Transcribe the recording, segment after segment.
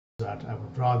that I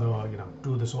would rather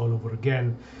do this all over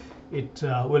again. It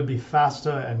will be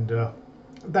faster, and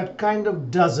that kind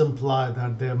of does imply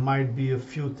that there might be a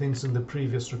few things in the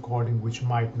previous recording which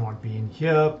might not be in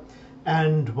here,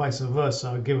 and vice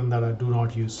versa, given that I do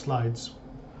not use slides.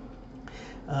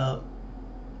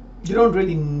 You don't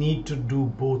really need to do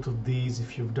both of these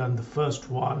if you've done the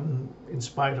first one. In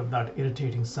spite of that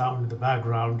irritating sound in the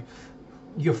background,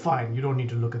 you're fine. You don't need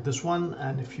to look at this one,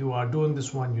 and if you are doing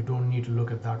this one, you don't need to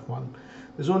look at that one.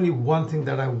 There's only one thing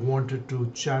that I wanted to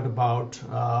chat about,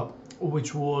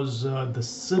 which was the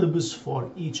syllabus for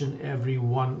each and every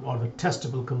one, or the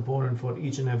testable component for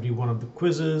each and every one of the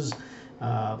quizzes,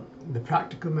 the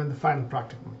practicum and the final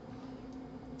practicum.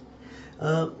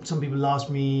 Some people ask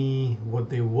me what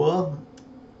they were.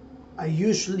 I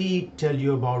usually tell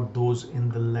you about those in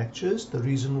the lectures. The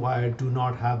reason why I do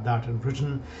not have that in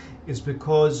written is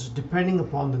because depending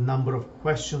upon the number of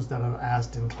questions that are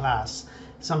asked in class,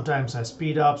 sometimes I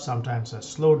speed up, sometimes I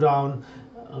slow down.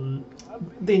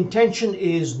 The intention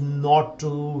is not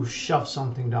to shove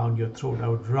something down your throat. I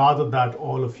would rather that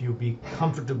all of you be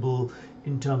comfortable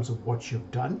in terms of what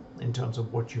you've done, in terms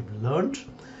of what you've learned,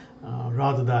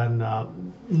 rather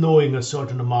than knowing a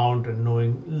certain amount and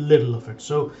knowing little of it.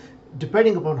 So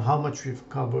depending upon how much we've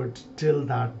covered till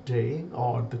that day,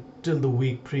 or till the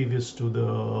week previous to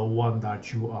the one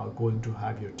that you are going to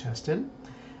have your test in,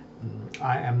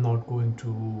 I am not going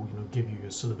to give you your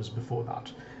syllabus before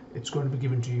that. It's going to be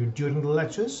given to you during the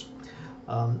lectures,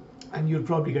 and you'll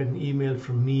probably get an email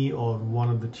from me or one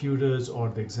of the tutors or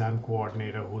the exam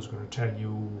coordinator who's going to tell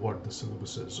you what the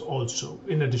syllabus is also,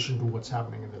 in addition to what's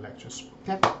happening in the lectures.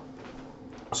 Okay,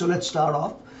 so let's start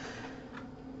off.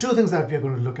 Two things that we are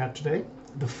going to look at today.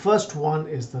 The first one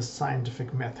is the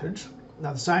scientific method.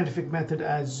 Now, the scientific method,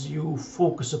 as you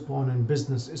focus upon in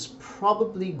business, is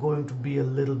probably going to be a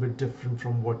little bit different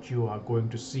from what you are going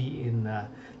to see in,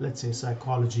 let's say,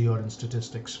 psychology or in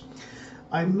statistics.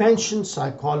 I mentioned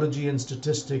psychology and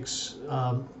statistics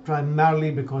primarily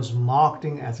because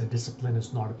marketing as a discipline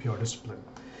is not a pure discipline.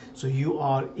 So you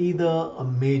are either a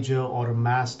major or a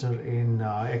master in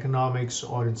economics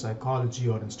or in psychology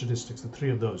or in statistics, the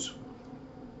three of those.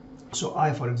 So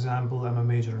I, for example, am a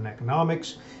major in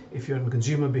economics. If you're in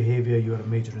consumer behavior, you are a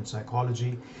major in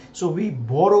psychology. So we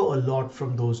borrow a lot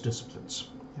from those disciplines,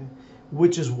 okay,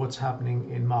 which is what's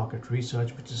happening in market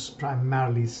research, which is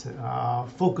primarily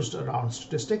focused around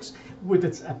statistics with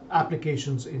its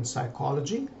applications in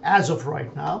psychology as of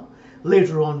right now.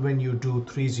 Later on, when you do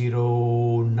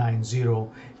 3090,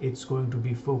 it's going to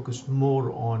be focused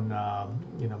more on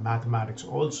mathematics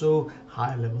also,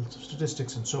 higher levels of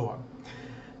statistics and so on.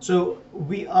 So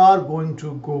we are going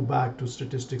to go back to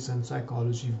statistics and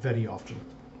psychology very often.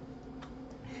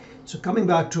 So coming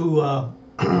back to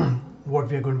what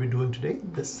we are going to be doing today,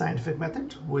 the scientific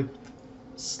method with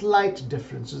slight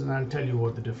differences, and I'll tell you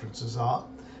what the differences are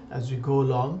as we go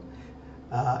along.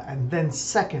 And then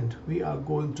second, we are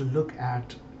going to look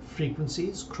at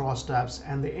frequencies, crosstabs,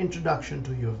 and the introduction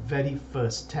to your very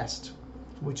first test,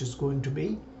 which is going to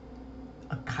be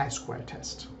a chi-square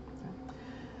test.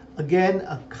 Again,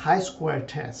 a chi-square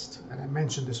test, and I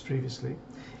mentioned this previously,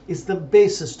 is the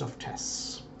basest of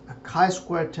tests. A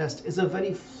chi-square test is a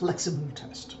very flexible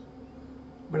test,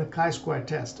 but a chi-square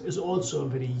test is also a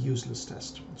very useless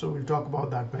test. So we'll talk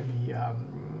about that when we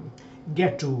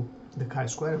get to the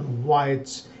chi-square and why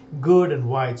it's good and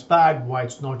why it's bad, why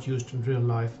it's not used in real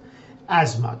life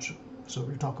as much. So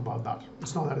we'll talk about that.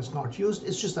 It's not that it's not used,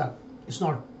 it's just that it's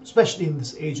not, especially in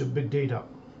this age of big data,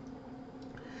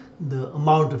 the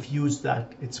amount of use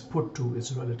that it's put to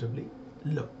is relatively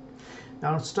low.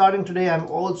 Now, starting today, I'm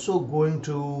also going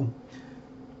to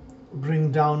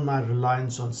bring down my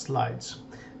reliance on slides.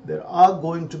 There's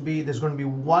going to be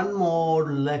one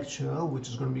more lecture, which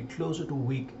is going to be closer to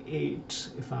week 8,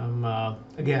 if I'm,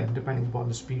 again, depending upon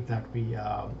the speed that we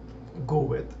go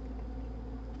with,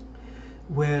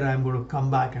 where I'm going to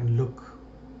come back and look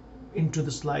into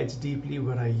the slides deeply,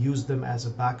 where I use them as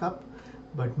a backup.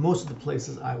 But most of the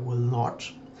places I will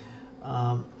not.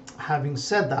 Having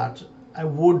said that, I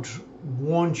would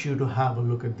want you to have a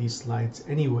look at these slides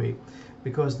anyway,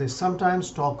 because they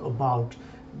sometimes talk about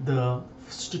the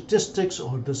statistics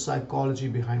or the psychology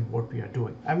behind what we are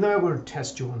doing. I'm never going to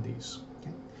test you on these.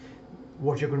 Okay?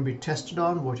 What you're going to be tested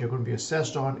on, what you're going to be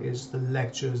assessed on is the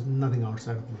lectures, nothing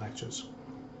outside of the lectures.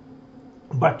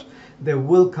 But there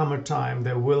will come a time,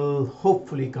 there will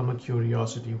hopefully come a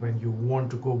curiosity when you want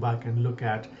to go back and look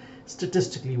at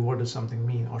statistically what does something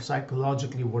mean, or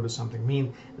psychologically what does something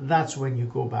mean. That's when you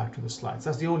go back to the slides.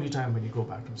 That's the only time when you go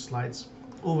back to the slides.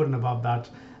 Over and above that,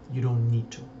 you don't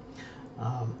need to.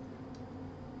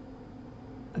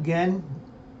 Again,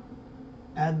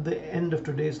 At the end of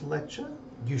today's lecture,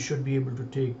 you should be able to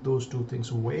take those two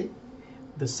things away,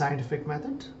 the scientific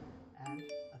method and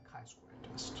a chi-square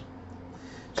test.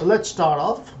 So let's start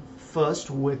off first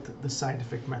with the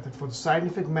scientific method. For the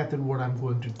scientific method, what I'm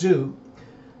going to do,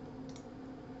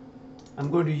 I'm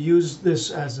going to use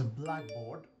this as a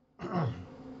blackboard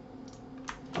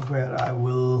where I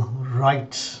will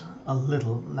write a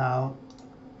little. Now,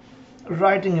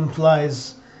 writing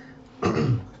implies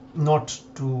not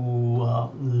too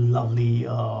lovely,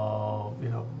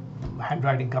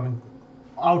 handwriting coming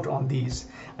out on these.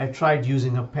 I tried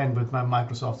using a pen with my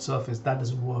Microsoft Surface. That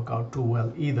doesn't work out too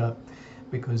well either,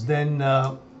 because then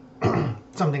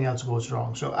something else goes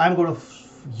wrong. So I'm going to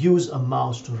use a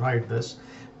mouse to write this.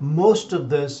 Most of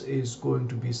this is going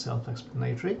to be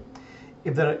self-explanatory.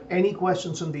 If there are any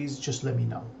questions on these, just let me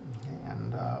know. Okay?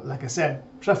 And like I said,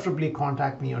 preferably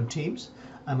contact me on Teams.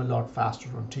 I'm a lot faster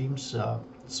on Teams,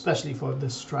 especially for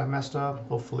this trimester.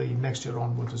 Hopefully next year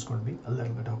onwards is going to be a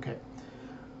little bit okay.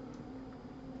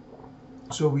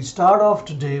 So we start off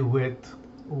today with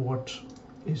what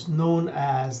is known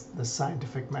as the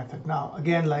scientific method. Now,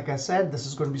 again, like I said, this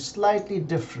is going to be slightly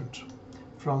different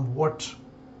from what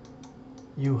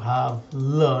you have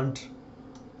learned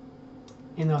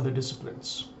in other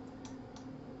disciplines.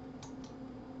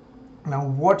 Now,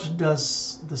 what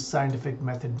does the scientific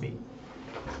method mean?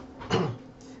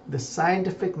 The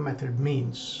scientific method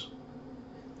means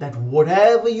that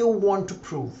whatever you want to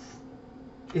prove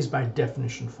is by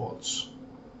definition false.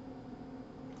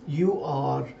 You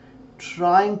are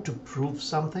trying to prove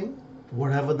something,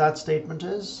 whatever that statement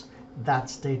is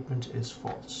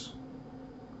false.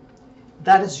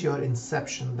 That is your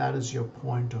inception, that is your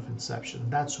point of inception.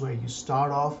 That's where you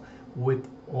start off with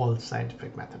all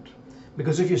scientific method.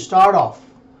 Because if you start off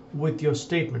with your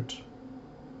statement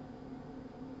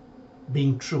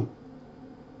being true,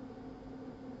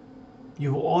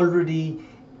 you've already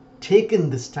taken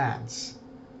the stance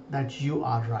that you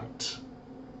are right.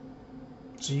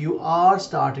 So you are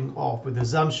starting off with the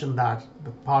assumption that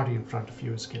the party in front of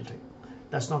you is guilty.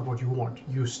 That's not what you want.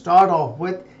 You start off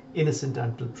with innocent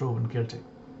until proven guilty,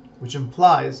 which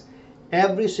implies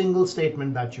every single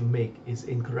statement that you make is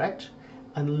incorrect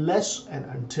unless and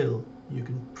until you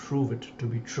can prove it to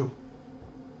be true.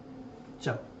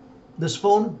 So, this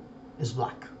phone is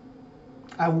black.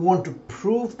 I want to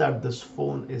prove that this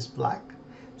phone is black.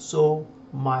 So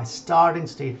my starting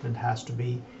statement has to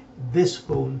be, this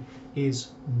phone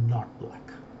is not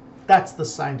black. That's the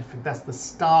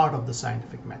start of the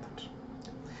scientific method.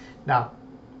 Now,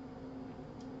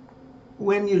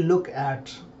 when you look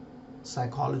at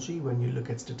psychology, when you look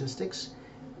at statistics,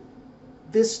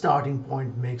 this starting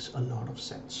point makes a lot of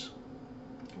sense,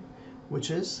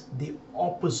 which is the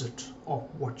opposite of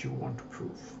what you want to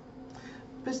prove.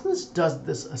 Business does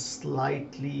this in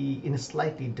a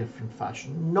slightly different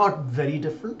fashion. Not very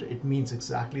different, it means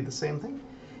exactly the same thing.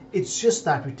 It's just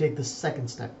that we take the second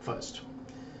step first,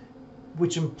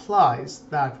 which implies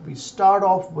that we start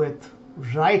off with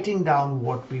writing down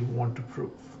what we want to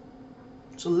prove.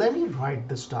 So let me write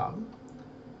this down.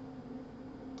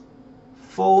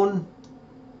 Phone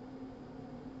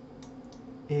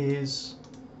is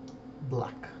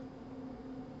black.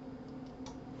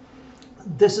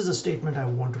 This is a statement I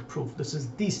want to prove. This is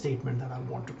the statement that I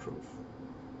want to prove.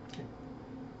 Okay.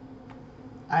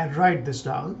 I write this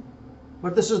down,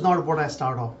 but this is not what I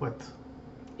start off with.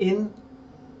 In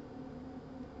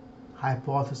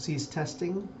hypothesis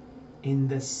testing, in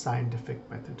this scientific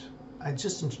method, I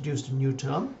just introduced a new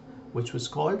term, which was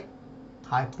called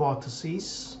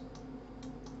hypothesis,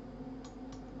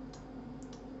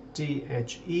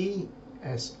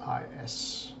 THESIS,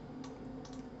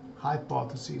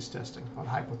 hypothesis testing, or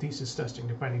hypothesis testing,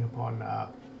 depending upon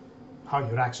how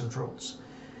your accent rolls.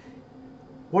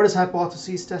 What is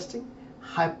hypothesis testing?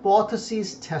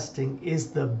 Hypothesis testing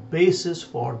is the basis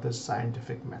for the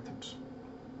scientific method.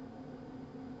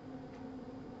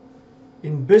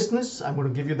 In business, I'm going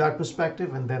to give you that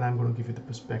perspective, and then I'm going to give you the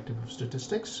perspective of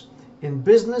statistics. In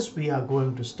business, we are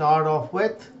going to start off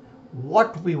with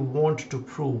what we want to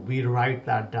prove. We write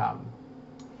that down.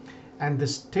 And the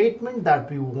statement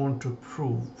that we want to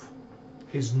prove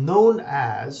is known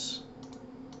as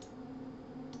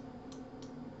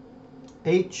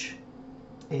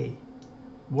HA.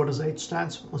 What does H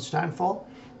stand for?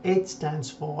 H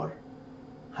stands for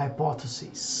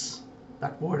hypothesis.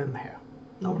 That word in here.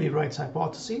 Nobody writes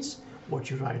hypotheses. What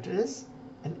you write is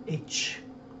an H.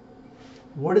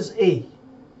 What is A?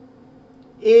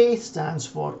 A stands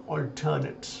for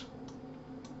alternate.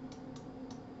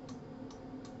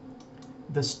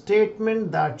 The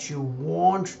statement that you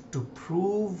want to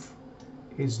prove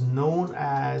is known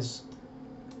as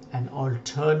an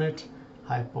alternate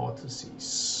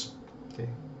hypothesis. Okay,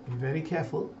 be very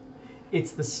careful.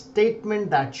 It's the statement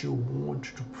that you want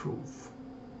to prove.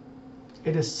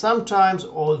 It is sometimes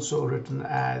also written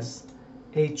as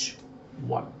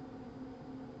H1.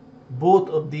 Both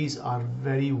of these are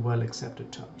very well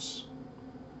accepted terms.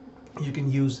 You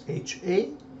can use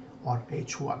HA or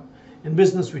H1. In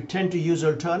business, we tend to use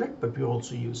alternate, but we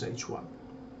also use H1.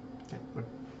 Okay, but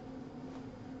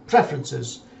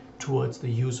preferences towards the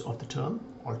use of the term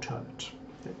alternate.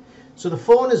 Okay. So the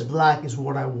phone is black is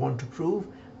what I want to prove.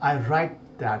 I write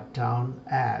that down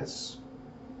as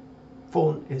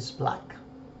phone is black,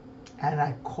 and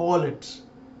I call it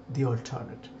the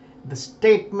alternate, the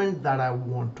statement that I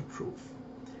want to prove.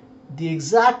 The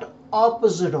exact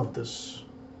opposite of this,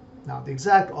 now the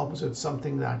exact opposite is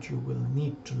something that you will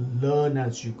need to learn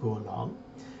as you go along.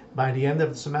 By the end of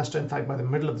the semester, in fact by the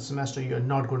middle of the semester, you're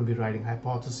not going to be writing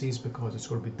hypotheses because it's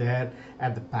going to be there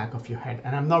at the back of your head,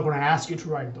 and I'm not going to ask you to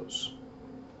write those.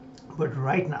 But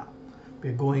right now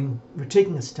we're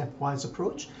taking a stepwise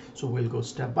approach, so we'll go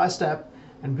step by step,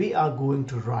 and we are going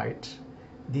to write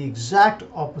the exact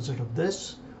opposite of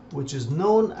this, which is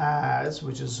written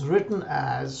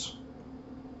as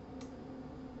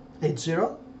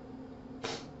H0,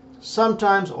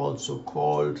 sometimes also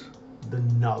called the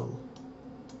null.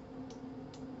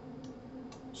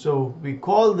 So we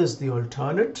call this the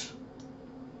alternate,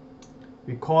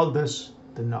 we call this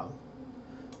the null.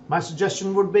 My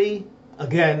suggestion would be,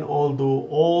 again, although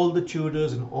all the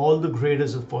tutors and all the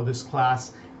graders for this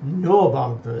class know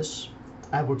about this,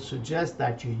 I would suggest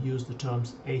that you use the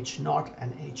terms H0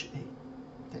 and HA.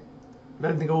 Okay.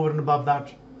 Anything over and above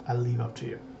that, I'll leave up to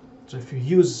you. So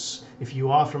if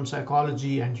you are from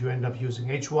psychology and you end up using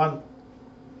H1,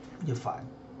 you're fine.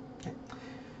 Okay.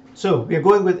 So we are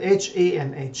going with HA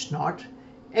and H0.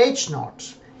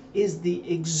 H0 is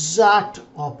the exact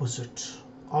opposite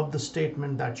of the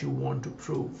statement that you want to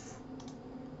prove.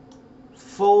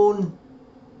 Phone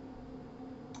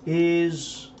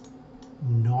is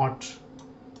not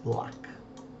black.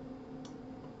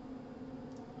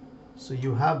 So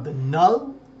you have the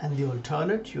null and the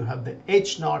alternate, you have the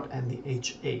H0 and the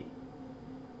HA.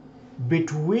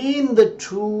 Between the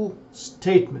two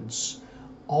statements,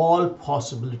 all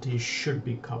possibilities should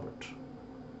be covered.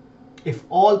 If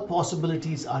all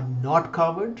possibilities are not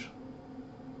covered,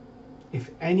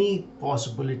 if any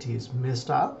possibility is missed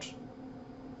out,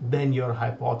 then your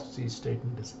hypothesis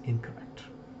statement is incorrect.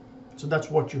 So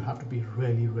that's what you have to be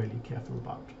really, really careful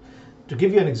about. To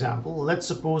give you an example, let's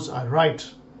suppose I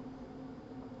write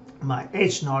my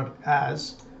H0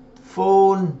 as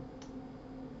phone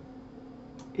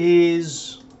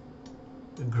is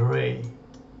gray.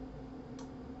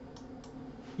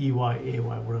 EY, AY,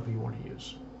 whatever you want to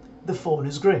use. The phone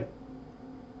is gray.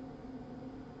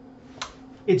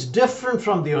 It's different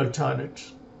from the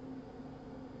alternate,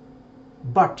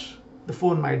 but the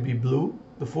phone might be blue,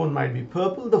 the phone might be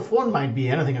purple, the phone might be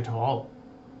anything at all.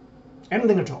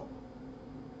 Anything at all.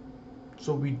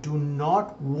 So we do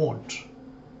not want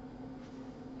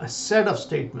a set of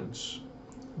statements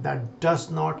that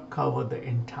does not cover the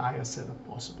entire set of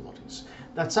possibilities.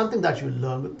 That's something that you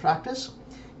learn with practice.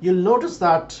 You'll notice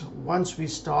that once we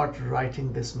start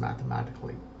writing this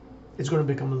mathematically, it's going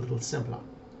to become a little simpler.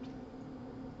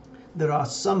 There are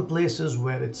some places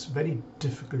where it's very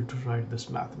difficult to write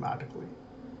this mathematically.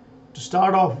 To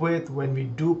start off with, when we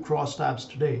do crosstabs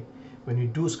today, when we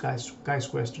do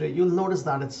chi-squares today, you'll notice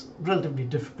that it's relatively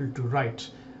difficult to write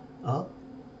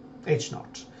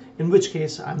H0. In which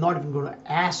case, I'm not even going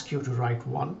to ask you to write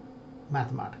one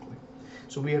mathematically.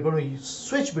 So we are going to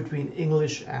switch between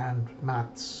English and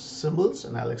math symbols,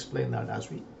 and I'll explain that as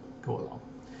we go along.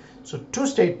 So two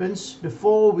statements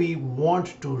before we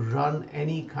want to run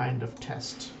any kind of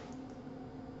test.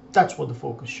 That's what the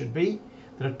focus should be.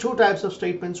 There are two types of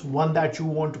statements, one that you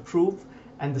want to prove,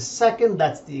 and the second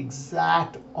that's the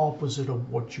exact opposite of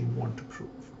what you want to prove.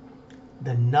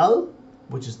 The null,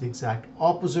 which is the exact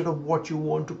opposite of what you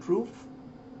want to prove,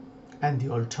 and the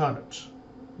alternate,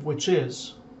 which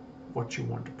is what you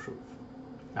want to prove.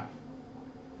 Now,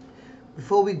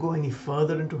 before we go any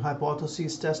further into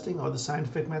hypothesis testing or the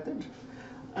scientific method,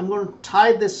 I'm going to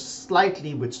tie this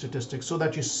slightly with statistics so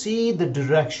that you see the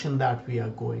direction that we are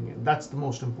going in. That's the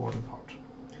most important part.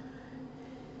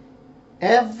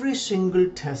 Every single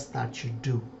test that you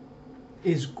do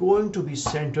is going to be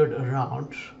centered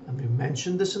around, and we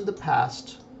mentioned this in the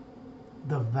past,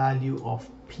 the value of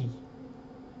P.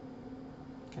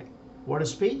 Okay, what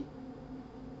is P?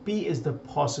 P is the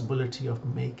possibility of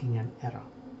making an error.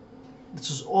 This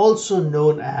is also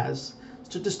known as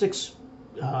statistics.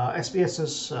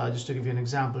 SPSS, just to give you an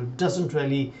example, doesn't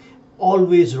really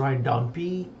always write down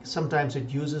P. Sometimes it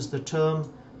uses the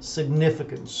term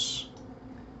significance.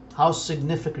 How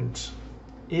significant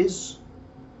is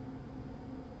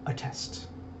a test?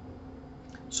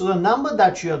 So the number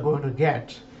that you are going to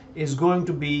get is going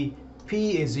to be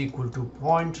P is equal to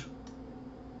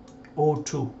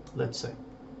 0.02, let's say,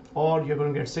 or you're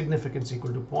going to get significance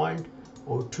equal to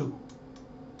 0.02,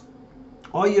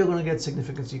 or you're going to get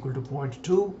significance equal to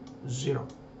 0.20,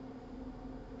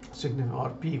 or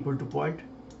P equal to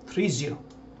 0.30.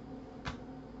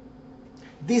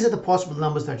 These are the possible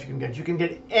numbers that you can get. You can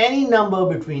get any number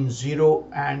between 0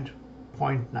 and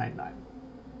 0.99.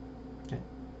 Okay.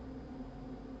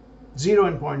 0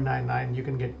 and 0.99, you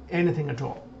can get anything at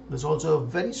all. There's also a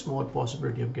very small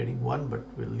possibility of getting 1, but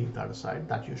we'll leave that aside.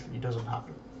 That usually doesn't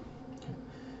happen. Okay.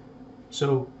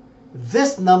 So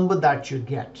this number that you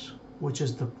get, which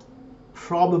is the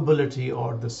probability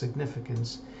or the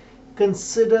significance,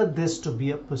 consider this to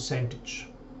be a percentage.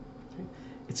 Okay.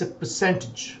 It's a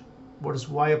percentage.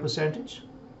 Why a percentage?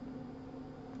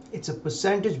 It's a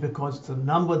percentage because it's a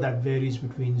number that varies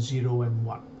between 0 and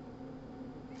 1.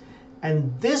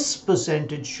 And this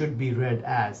percentage should be read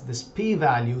as this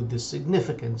p-value, this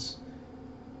significance.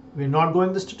 We're not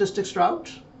going the statistics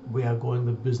route. We are going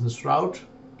the business route.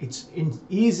 It's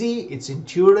easy, it's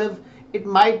intuitive. It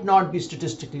might not be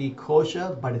statistically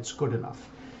kosher, but it's good enough.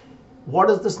 What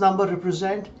does this number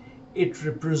represent? It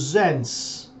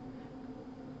represents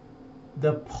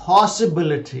the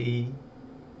possibility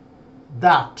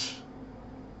that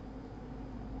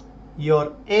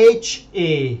your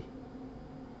HA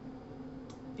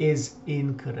is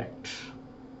incorrect.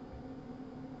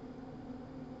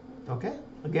 Okay,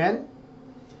 again,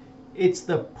 it's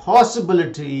the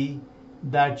possibility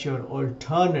that your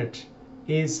alternate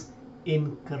is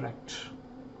incorrect.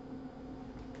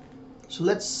 So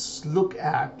let's look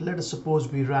at, let us suppose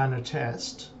we ran a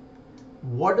test.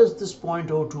 What does this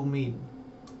 0.02 mean?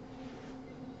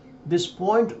 This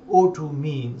 0.02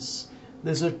 means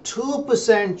there's a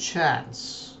 2%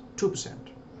 chance, 2%.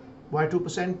 Why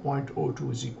 2%?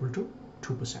 0.02 is equal to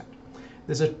 2%.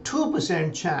 There's a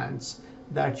 2% chance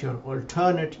that your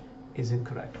alternate is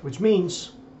incorrect, which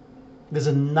means there's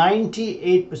a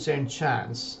 98%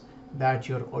 chance that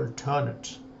your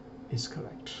alternate is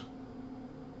correct.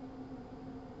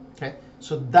 Okay,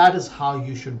 so that is how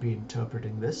you should be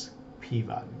interpreting this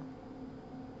p-value.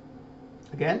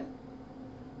 Again,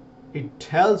 it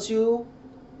tells you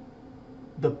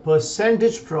the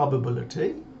percentage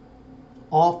probability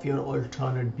of your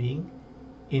alternate being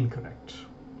incorrect.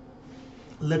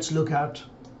 Let's look at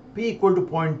p equal to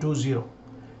 0.20.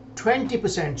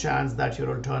 20% chance that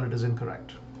your alternate is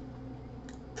incorrect.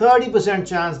 30%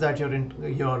 chance that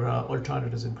your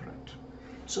alternate is incorrect.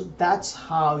 So that's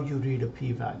how you read a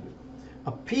p-value.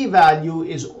 A p-value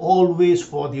is always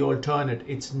for the alternate.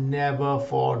 It's never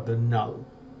for the null.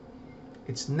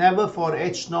 It's never for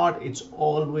H0. It's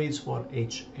always for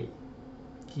HA.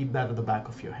 Keep that at the back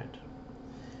of your head.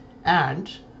 And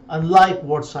unlike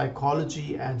what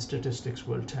psychology and statistics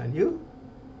will tell you,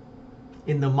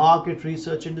 in the market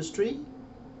research industry,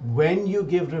 when you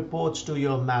give reports to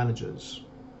your managers,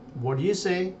 what do you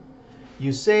say?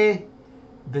 You say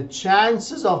the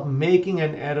chances of making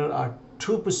an error are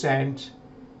 2%,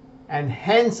 and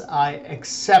hence I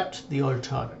accept the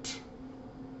alternate.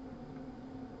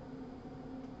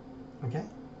 Okay?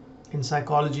 In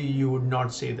psychology, you would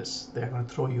not say this. They're going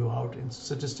to throw you out. In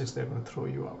statistics, they're going to throw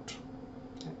you out.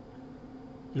 Okay?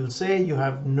 You'll say you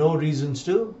have no reasons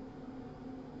to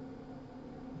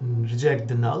reject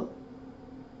the null.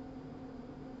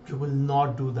 You will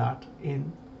not do that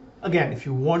in, again, if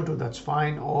you want to, that's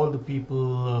fine. All the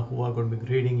people who are going to be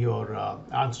grading your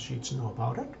answer sheets know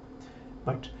about it.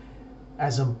 But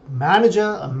as a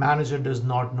manager does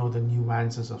not know the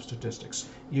nuances of statistics.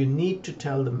 You need to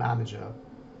tell the manager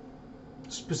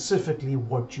specifically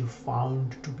what you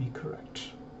found to be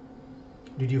correct.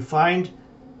 Did you find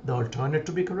the alternate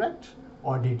to be correct,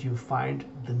 or did you find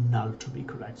the null to be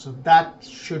correct? So that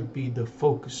should be the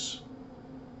focus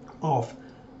of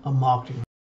a marketing.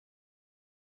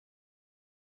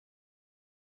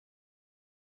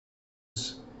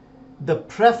 The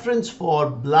preference for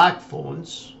black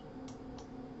phones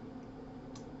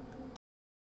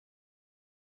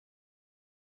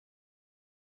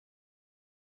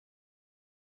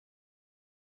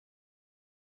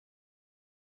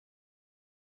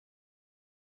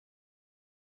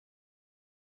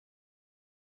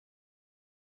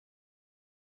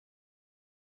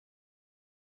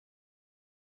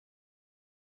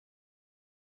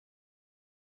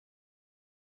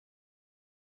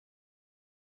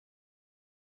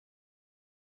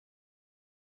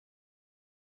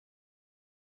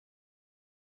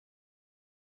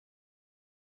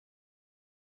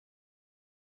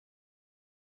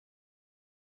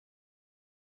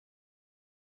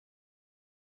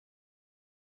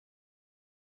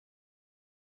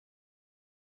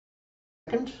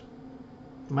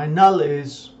my null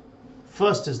is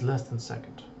first is less than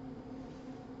second.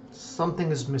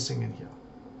 Something is missing in here,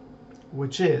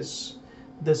 which is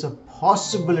there's a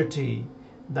possibility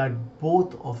that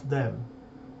both of them,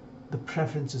 the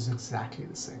preference is exactly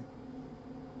the same.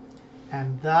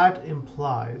 And that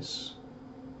implies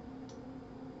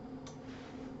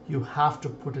you have to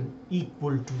put an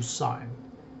equal to sign,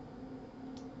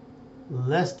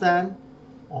 less than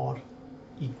or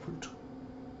equal to.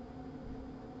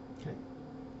 Okay.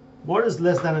 What does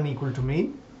less than and equal to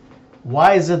mean?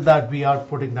 Why is it that we are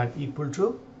putting that equal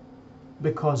to?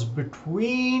 Because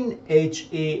between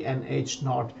HA and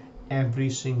H0, every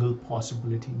single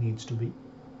possibility needs to be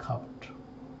covered.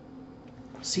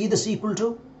 See this equal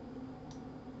to?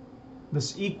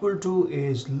 This equal to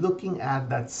is looking at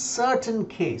that certain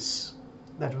case,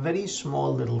 that very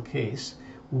small little case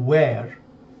where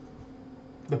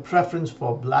the preference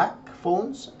for black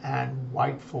phones and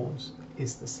white phones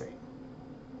is the same.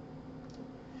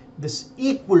 This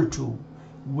equal to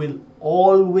will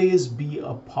always be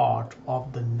a part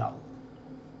of the null.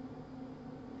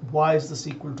 Why is this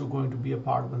equal to going to be a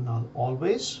part of the null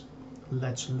always?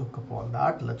 Let's look upon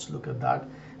that. Let's look at that.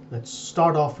 Let's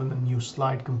start off in a new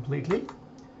slide completely.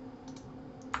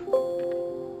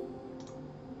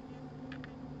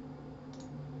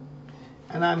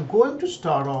 And I'm going to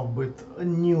start off with a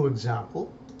new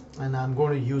example. And I'm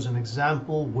going to use an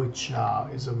example which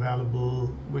is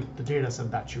available with the data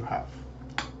set that you have.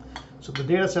 So the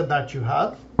data set that you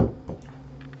have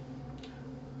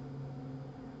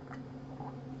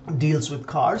deals with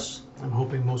cars. I'm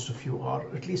hoping most of you are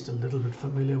at least a little bit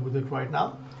familiar with it right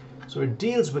now. So it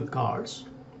deals with cars,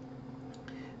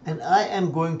 and I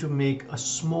am going to make a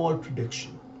small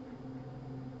prediction,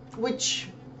 which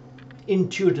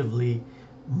intuitively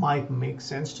might make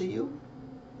sense to you.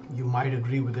 You might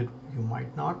agree with it, you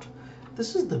might not.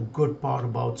 This is the good part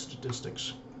about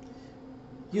statistics.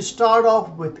 You start off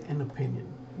with an opinion.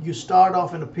 You start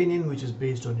off an opinion which is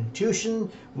based on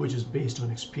intuition, which is based on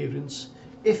experience.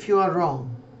 If you are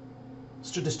wrong,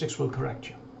 statistics will correct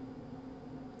you.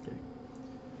 Okay.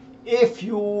 If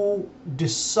you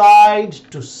decide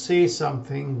to say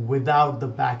something without the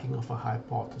backing of a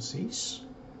hypothesis,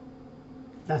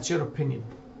 that's your opinion.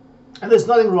 And there's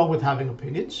nothing wrong with having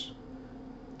opinions,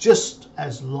 just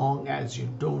as long as you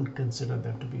don't consider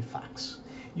them to be facts.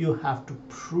 You have to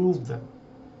prove them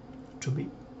to be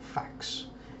facts.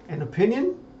 An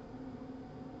opinion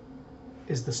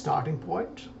is the starting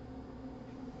point.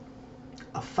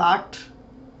 A fact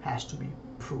has to be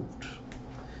proved.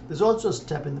 There's also a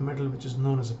step in the middle which is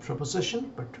known as a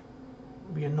proposition, but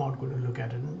we are not going to look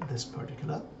at it in this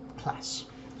particular class.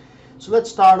 So let's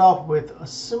start off with a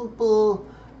simple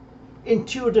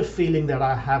intuitive feeling that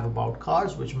I have about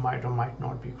cars, which might or might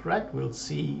not be correct. We'll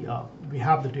see. We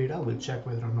have the data. We'll check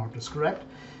whether or not it's correct.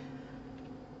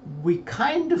 We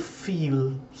kind of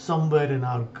feel somewhere in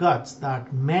our guts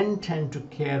that men tend to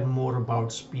care more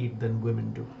about speed than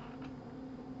women do.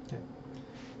 Okay.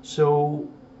 So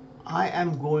I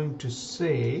am going to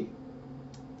say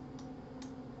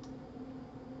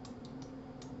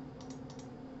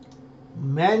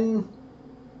men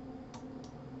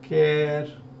care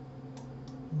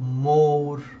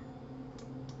more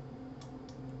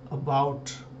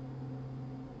about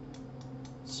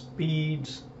speed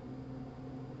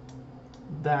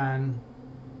than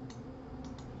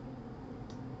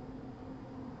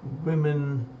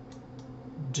women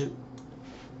do.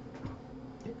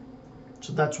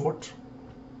 So that's what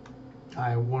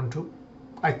I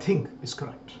think is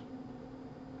correct.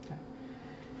 Okay.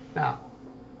 Now,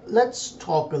 let's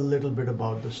talk a little bit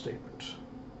about this statement.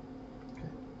 Okay.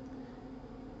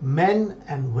 Men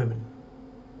and women.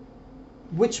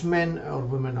 Which men or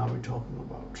women are we talking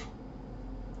about?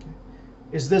 Okay.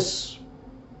 Is this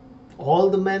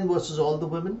all the men versus all the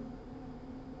women?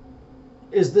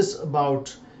 Is this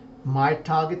about my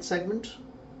target segment?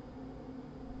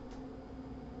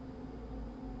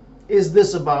 Is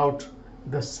this about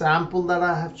the sample that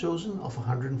I have chosen of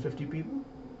 150 people?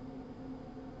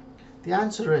 The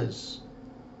answer is,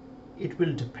 it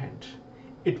will depend.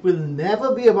 It will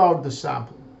never be about the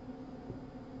sample.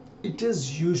 It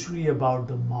is usually about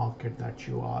the market that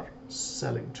you are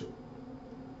selling to.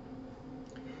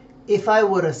 If I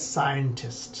were a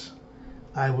scientist,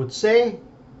 I would say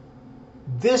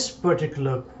this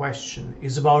particular question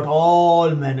is about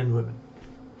all men and women.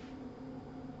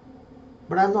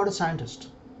 But I'm not a scientist.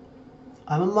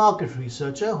 I'm a market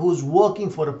researcher who's working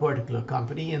for a particular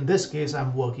company. In this case,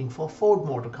 I'm working for Ford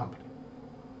Motor Company.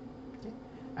 Okay.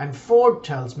 And Ford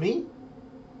tells me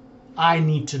I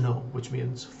need to know, which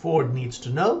means Ford needs to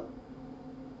know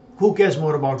who cares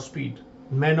more about speed,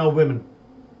 men or women.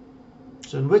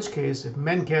 So in which case, if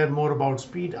men care more about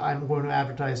speed, I'm going to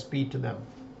advertise speed to them.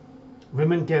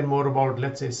 Women care more about,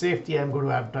 let's say, safety, I'm going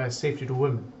to advertise safety to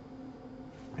women.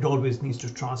 It always needs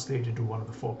to translate into one of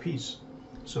the 4 P's.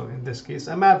 So in this case,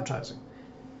 I'm advertising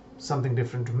something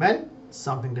different to men,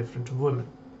 something different to women.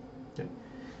 Okay.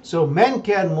 So men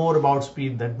care more about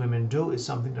speed than women do is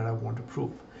something that I want to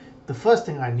prove. The first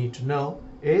thing I need to know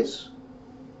is,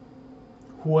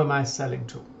 who am I selling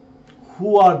to?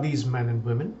 Who are these men and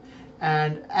women?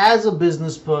 And as a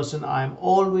business person, I'm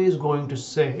always going to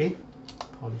say,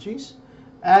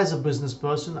 as a business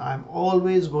person, I'm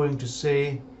always going to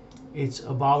say it's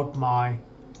about my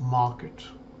market.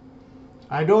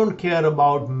 I don't care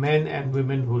about men and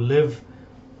women who live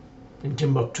in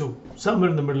Timbuktu, somewhere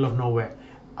in the middle of nowhere.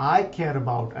 I care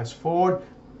about, as Ford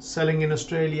selling in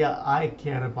Australia, I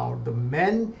care about the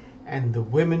men and the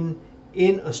women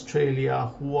in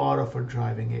Australia who are of a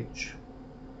driving age.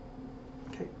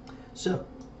 Okay, so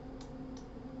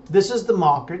this is the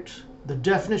market, the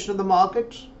definition of the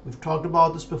market. We've talked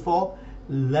about this before.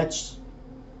 Let's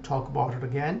talk about it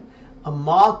again. A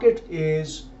market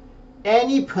is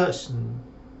any person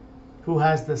who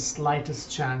has the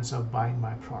slightest chance of buying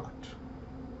my product.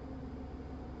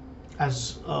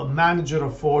 As a manager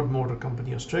of Ford Motor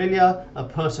Company Australia, a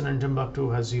person in Timbuktu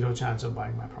has 0 chance of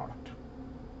buying my product.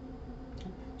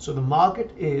 So the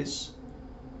market is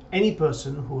any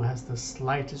person who has the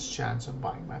slightest chance of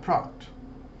buying my product.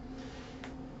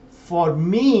 For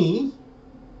me,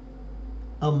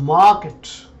 a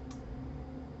market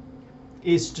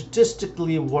is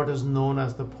statistically what is known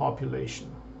as the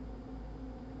population,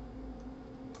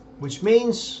 which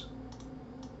means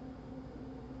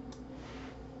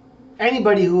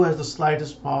anybody who has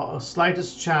the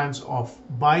slightest chance of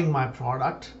buying my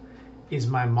product is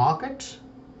my market,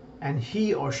 and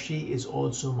he or she is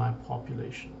also my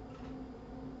population.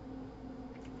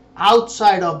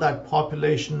 Outside of that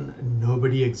population,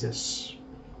 nobody exists.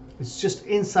 It's just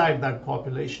inside that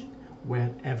population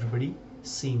where everybody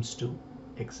seems to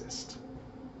exist.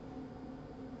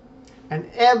 And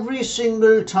every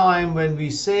single time when we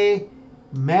say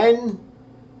men,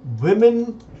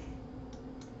 women,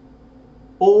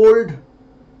 old,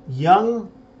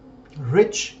 young,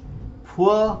 rich,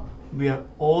 poor, we are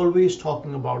always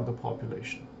talking about the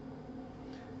population.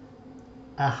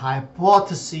 A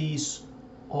hypothesis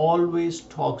always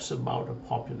talks about a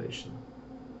population.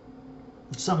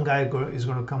 Some guy is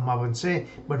going to come up and say,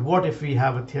 but what if we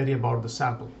have a theory about the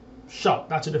sample? Sure,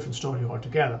 that's a different story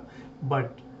altogether.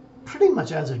 But pretty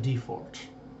much as a default,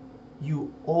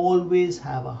 you always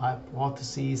have a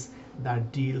hypothesis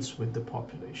that deals with the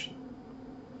population.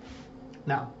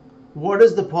 Now, what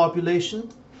is the population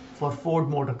for Ford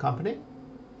Motor Company?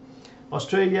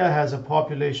 Australia has a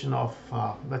population of,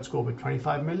 let's go with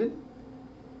 25 million,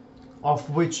 of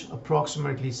which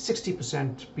approximately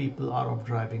 60% people are of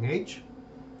driving age.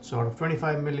 So out of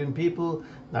 25 million people,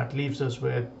 that leaves us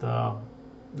with,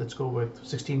 let's go with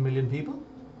 16 million people.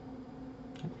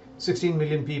 16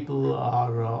 million people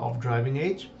are of driving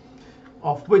age,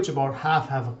 of which about half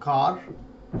have a car,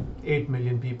 8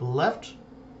 million people left.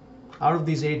 Out of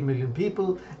these 8 million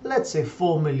people, let's say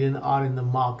 4 million are in the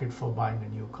market for buying a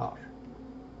new car.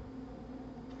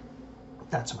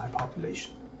 That's my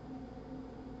population.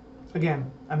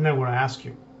 Again, I'm never going to ask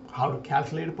you how to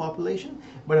calculate a population,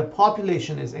 but a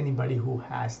population is anybody who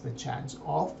has the chance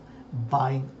of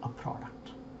buying a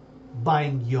product,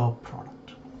 buying your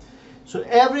product. So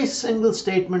every single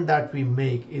statement that we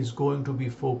make is going to be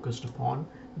focused upon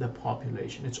the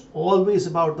population. It's always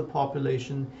about the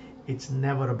population. It's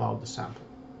never about the sample.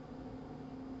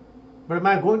 But am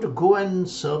I going to go and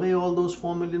survey all those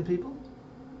 4 million people?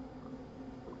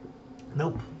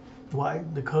 Nope. Why?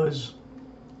 Because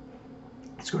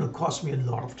it's going to cost me a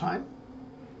lot of time.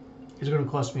 It's going to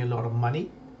cost me a lot of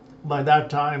money. By that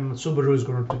time, Subaru is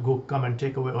going to come and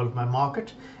take away all of my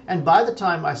market. And by the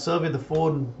time I survey the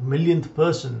 4 millionth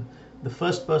person, the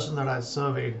first person that I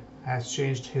surveyed has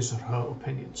changed his or her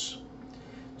opinions.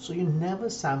 So you never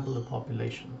sample the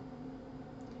population.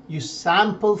 You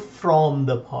sample from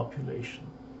the population.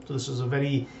 So this is a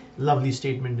very lovely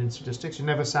statement in statistics. You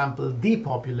never sample the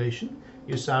population,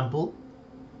 you sample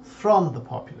from the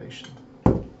population.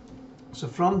 So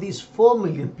from these 4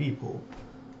 million people,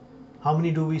 how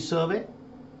many do we survey?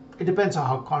 It depends on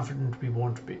how confident we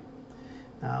want to be.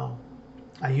 Now,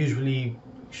 I usually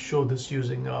show this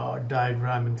using a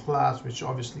diagram in class, which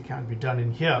obviously can't be done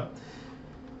in here.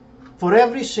 For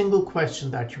every single question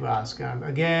that you ask, and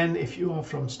again, if you are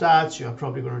from stats, you're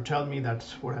probably going to tell me that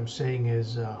what I'm saying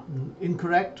is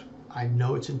incorrect. I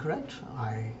know it's incorrect.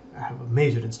 I have a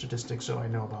major in statistics, so I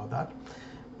know about that.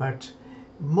 But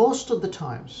most of the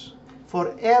times,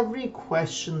 for every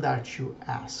question that you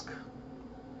ask.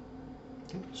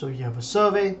 Okay? So you have a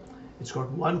survey, it's got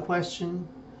one question.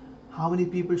 How many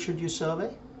people should you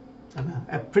survey?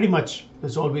 And pretty much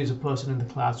there's always a person in the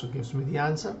class who gives me the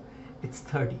answer. It's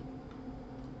 30.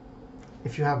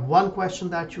 If you have one question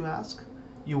that you ask,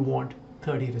 you want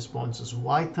 30 responses.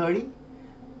 Why 30?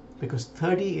 Because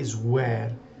 30 is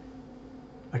where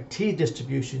a T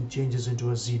distribution changes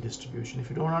into a Z distribution. If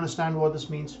you don't understand what this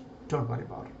means, don't worry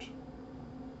about it.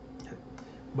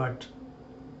 But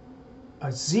a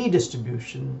Z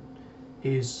distribution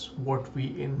is what we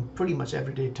in pretty much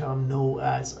everyday term know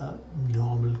as a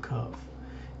normal curve.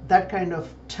 That kind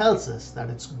of tells us that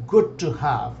it's good to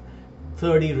have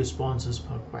 30 responses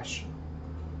per question.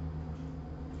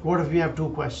 What if we have two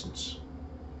questions?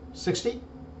 60?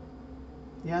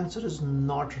 The answer is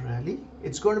not really.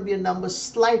 It's going to be a number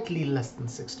slightly less than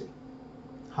 60.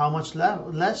 How much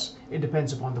less? It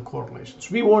depends upon the correlations.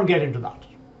 We won't get into that.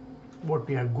 What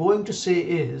we are going to say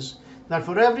is that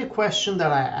for every question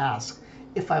that I ask,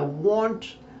 if I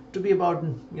want to be about,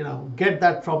 get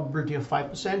that probability of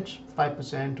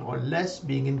 5% or less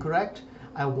being incorrect,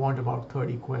 I want about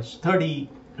 30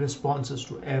 responses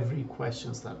to every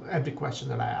question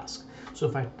that I ask. So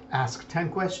if I ask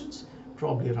 10 questions,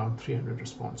 probably around 300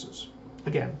 responses.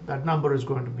 Again, that number is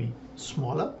going to be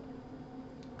smaller.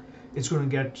 It's going to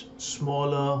get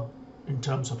smaller in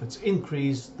terms of its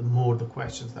increase the more the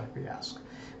questions that we ask.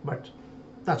 But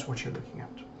that's what you're looking at.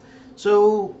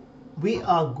 So we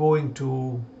are going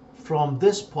to, from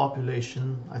this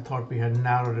population, I thought we had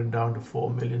narrowed it down to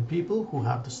 4 million people who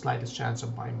have the slightest chance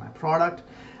of buying my product.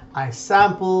 I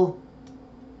sample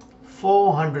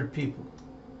 400 people.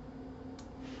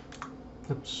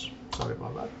 Oops, sorry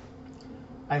about that.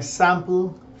 I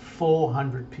sample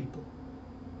 400 people.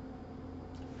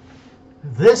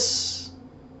 This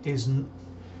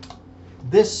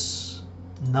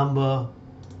number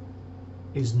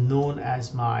is known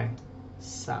as my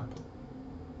sample.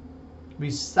 We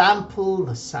sample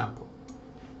the sample.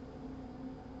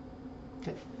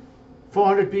 Okay.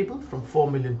 400 people from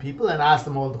 4 million people and ask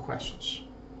them all the questions.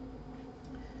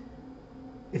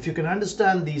 If you can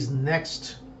understand these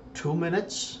next 2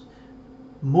 minutes,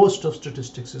 most of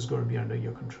statistics is going to be under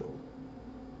your control.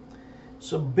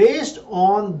 So based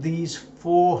on these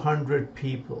 400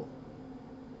 people,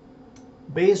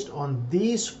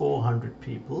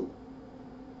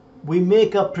 we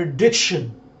make a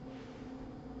prediction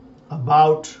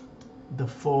about the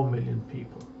 4 million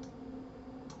people.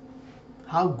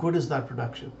 How good is that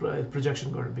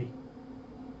projection going to be?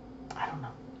 I don't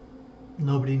know.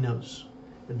 Nobody knows.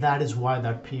 That is why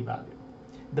that p-value.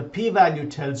 The p-value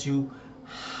tells you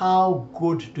how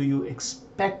good do you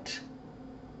expect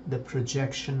the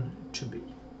projection to be.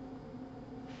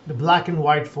 The black and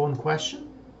white phone question.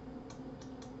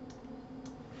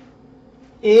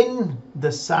 In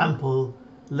the sample,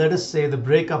 let us say the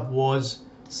breakup was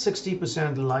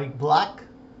 60% like black,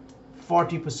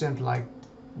 40% like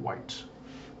white.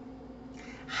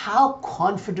 How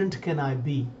confident can I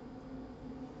be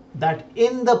that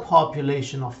in the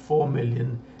population of 4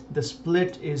 million, the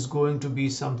split is going to be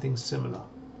something similar?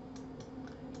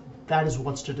 That is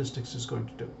what statistics is going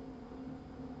to do.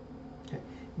 Okay.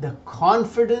 The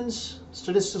confidence,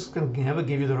 statistics can never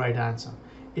give you the right answer.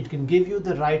 It can give you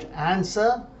the right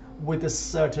answer with a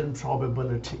certain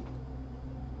probability,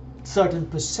 certain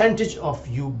percentage of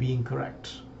you being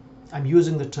correct. I'm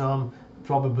using the term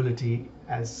probability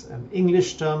as an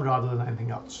English term rather than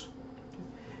anything else.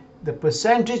 The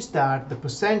percentage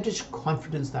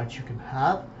confidence that you can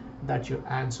have that your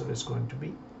answer is going to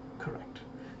be correct.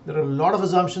 There are a lot of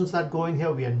assumptions that go in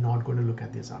here. We are not going to look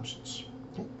at the assumptions.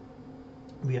 Okay?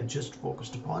 We are just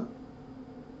focused upon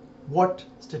what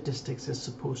statistics is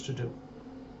supposed to do.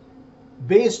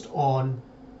 Based on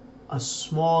a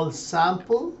small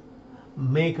sample,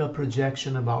 make a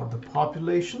projection about the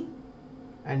population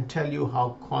and tell you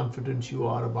how confident you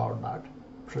are about that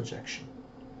projection.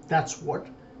 That's what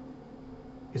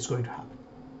is going to happen.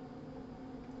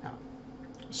 Now,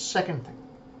 second thing.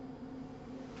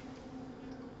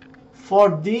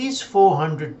 For these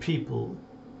 400 people,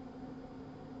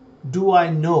 do I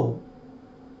know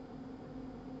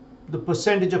the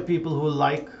percentage of people who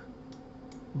like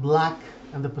black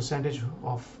and the percentage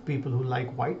of people who like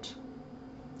white?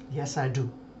 Yes, I do.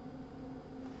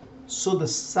 So the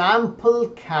sample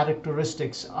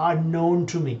characteristics are known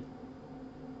to me.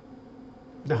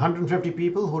 The 150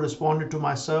 people who responded to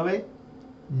my survey,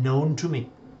 known to me.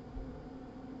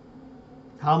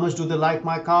 How much do they like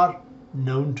my car?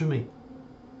 Known to me.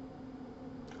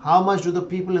 How much do the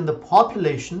people in the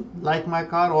population like my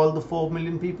car, all the 4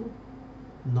 million people?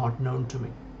 Not known to me.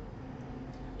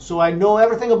 So I know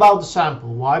everything about the sample.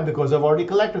 Why? Because I've already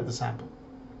collected the sample.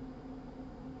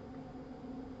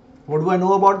 What do I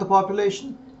know about the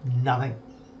population? Nothing.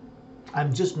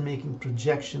 I'm just making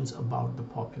projections about the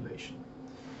population.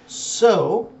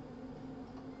 So,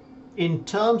 in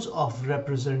terms of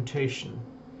representation,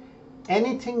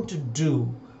 anything to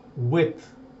do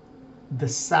with the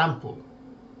sample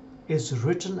is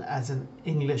written as an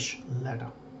English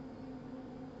letter.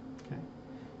 Okay.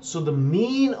 So the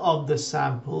mean of the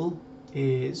sample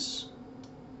is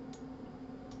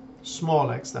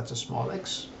small x, that's a small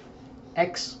x,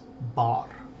 x bar.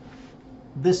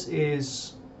 This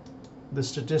is the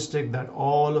statistic that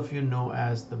all of you know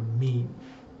as the mean.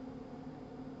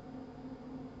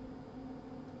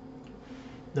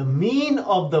 The mean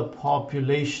of the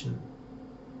population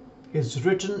is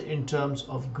written in terms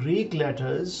of Greek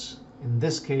letters, in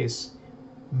this case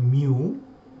mu,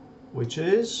 which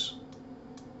is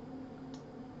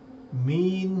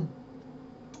mean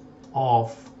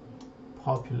of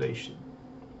population.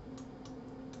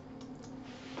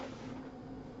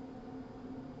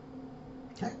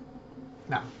 Okay.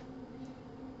 Now,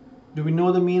 do we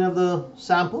know the mean of the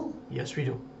sample? Yes, we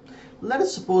do. Let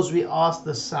us suppose we ask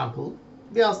the sample,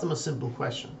 we ask them a simple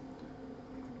question.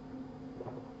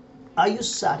 Are you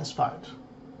satisfied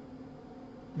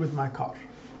with my car?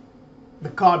 The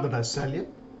car that I sell you,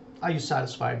 are you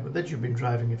satisfied with it? You've been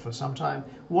driving it for some time.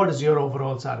 What is your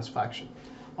overall satisfaction?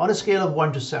 On a scale of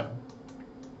 1 to 7.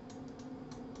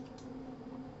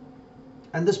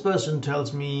 And this person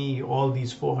tells me, all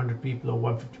these 400 people or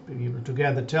 150 people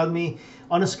together tell me,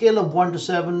 on a scale of 1 to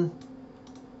 7,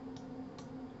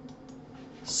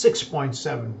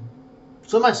 6.7.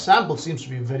 So my sample seems to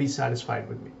be very satisfied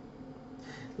with me.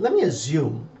 Let me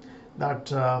assume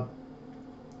that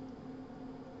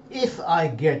if I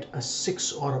get a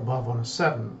 6 or above on a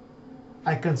 7,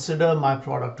 I consider my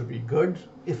product to be good.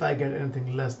 If I get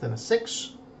anything less than a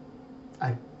 6,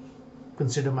 I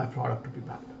consider my product to be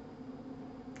bad.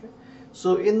 Okay.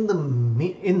 So in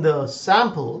the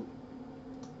sample,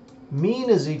 mean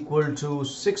is equal to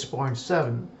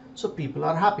 6.7, so people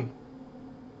are happy.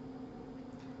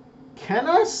 Can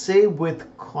I say with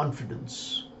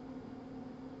confidence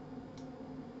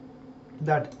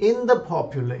that in the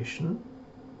population,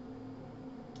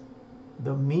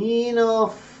 the mean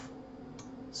of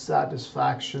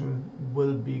satisfaction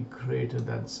will be greater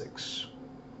than 6?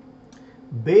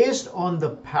 Based on the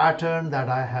pattern that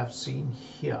I have seen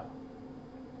here,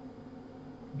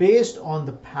 based on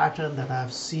the pattern that I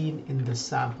have seen in the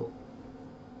sample,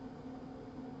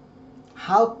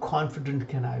 how confident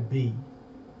can I be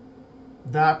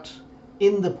that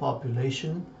in the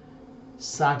population,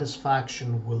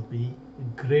 satisfaction will be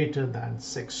greater than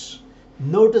 6?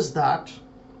 Notice that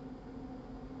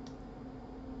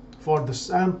for the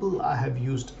sample, I have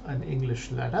used an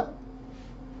English letter.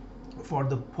 For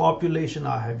the population,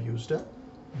 I have used a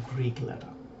Greek letter.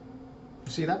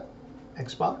 You see that?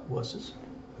 X bar versus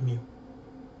mu.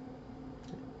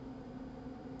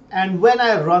 And when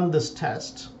I run this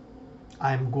test,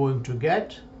 I'm going to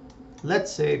get,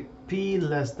 let's say, p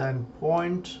less than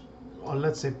or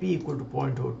let's say p equal to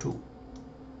 0.02.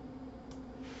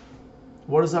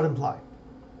 What does that imply?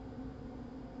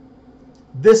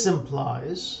 This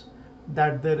implies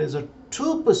that there is a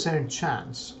 2%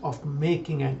 chance of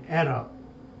making an error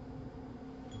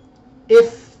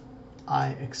if I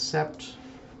accept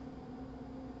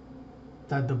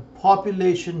that the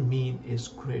population mean is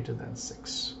greater than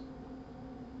 6.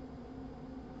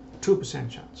 2%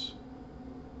 chance.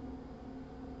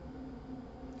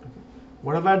 Okay.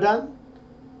 What have I done?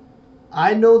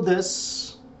 I know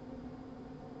this.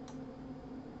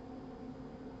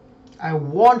 I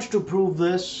want to prove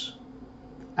this.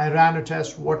 I ran a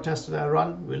test. What test did I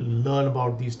run? We'll learn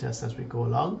about these tests as we go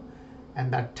along.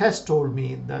 And that test told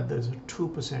me that there's a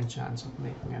 2% chance of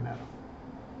making an error.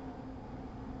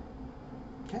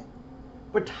 Okay?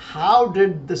 But how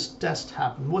did this test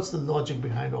happen? What's the logic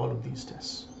behind all of these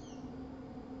tests?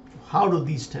 How do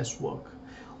these tests work?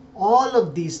 All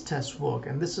of these tests work,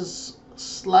 and this is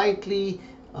slightly,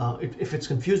 if it's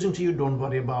confusing to you, don't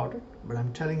worry about it. But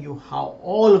I'm telling you how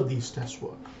all of these tests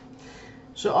work.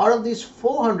 So out of these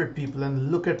 400 people,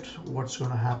 and look at what's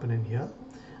going to happen in here.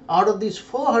 Out of these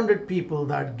 400 people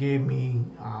that gave me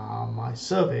my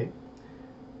survey,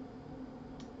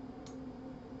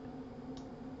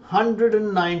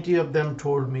 190 of them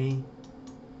told me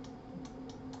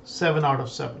 7 out of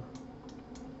 7.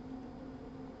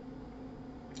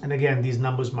 And again, these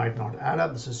numbers might not add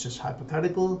up. This is just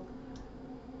hypothetical.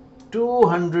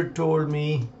 200 told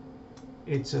me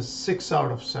it's a 6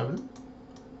 out of 7.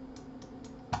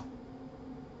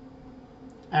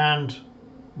 And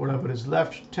whatever is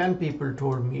left. 10 people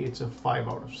told me it's a 5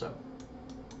 out of 7.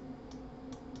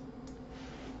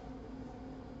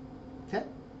 Okay?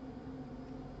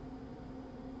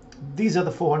 These are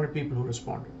the 400 people who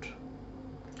responded.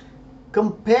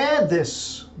 Compare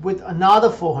this with another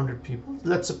 400 people.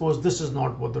 Let's suppose this is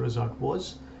not what the result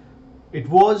was. It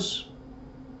was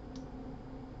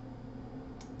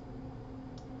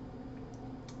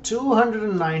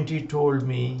 290 told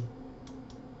me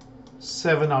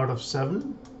 7 out of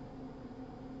 7.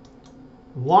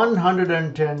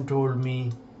 110 told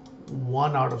me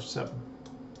 1 out of 7.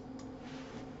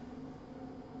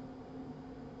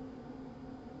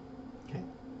 Okay.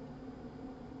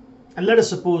 And let us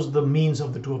suppose the means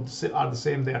of the two are the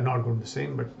same. They are not going to be the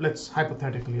same, but let's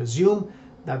hypothetically assume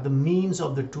that the means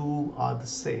of the two are the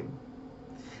same.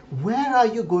 Where are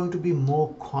you going to be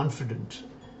more confident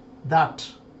that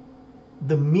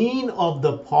the mean of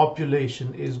the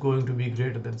population is going to be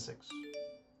greater than 6?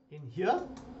 In here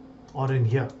or in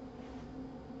here?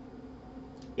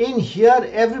 In here,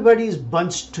 everybody is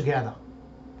bunched together.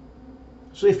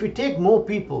 So if we take more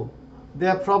people, they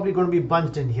are probably going to be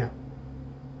bunched in here.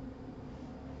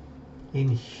 In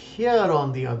here,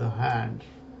 on the other hand,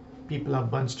 people are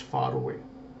bunched far away.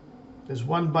 There's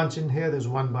one bunch in here, there's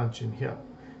one bunch in here.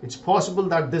 It's possible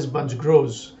that this bunch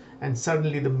grows and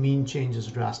suddenly the mean changes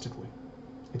drastically.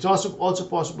 It's also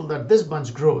possible that this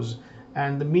bunch grows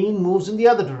and the mean moves in the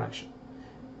other direction.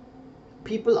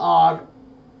 People are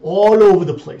all over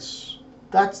the place.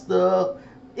 That's the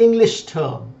English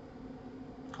term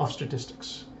of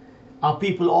statistics. Are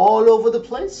people all over the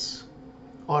place,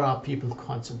 or are people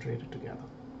concentrated together?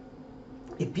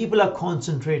 If people are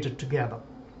concentrated together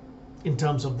in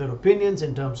terms of their opinions,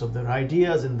 in terms of their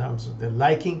ideas, in terms of their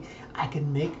liking, I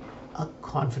can make a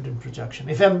confident projection.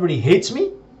 If everybody hates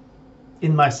me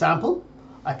in my sample,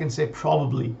 I can say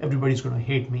probably everybody's going to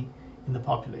hate me in the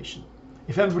population.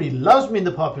 If everybody loves me in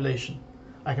the population,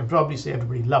 I can probably say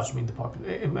everybody loves me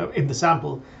in the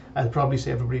sample. I'll probably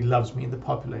say everybody loves me in the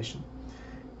population.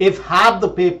 If half the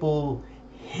people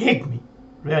hate me,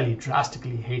 really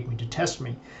drastically hate me, detest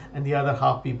me, and the other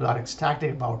half people are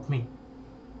ecstatic about me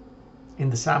in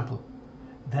the sample,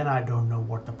 then I don't know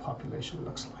what the population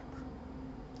looks like.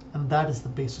 And that is the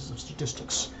basis of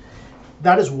statistics.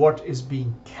 That is what is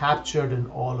being captured in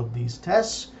all of these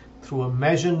tests through a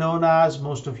measure known as,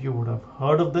 most of you would have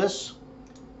heard of this,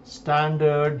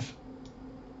 standard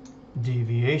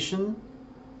deviation,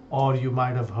 or you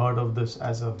might have heard of this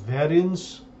as a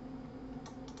variance.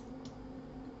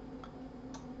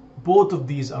 Both of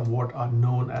these are what are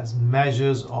known as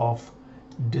measures of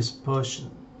dispersion.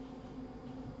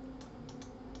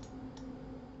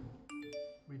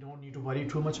 We don't need to worry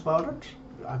too much about it.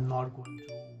 I'm not going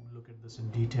to look at this in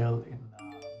detail in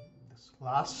this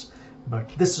class, but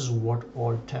this is what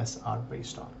all tests are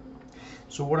based on.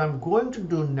 So what I'm going to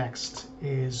do next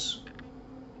is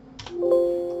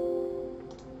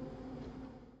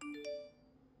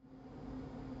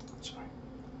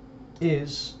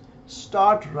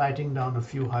start writing down a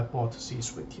few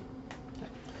hypotheses with you.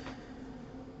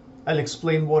 I'll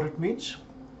explain what it means.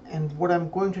 And what I'm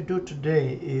going to do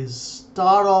today is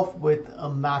start off with a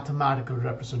mathematical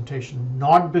representation,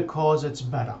 not because it's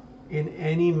better in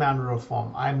any manner or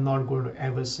form. I'm not going to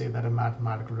ever say that a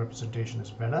mathematical representation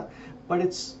is better, but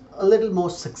it's a little more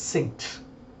succinct.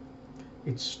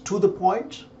 It's to the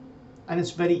point, and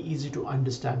it's very easy to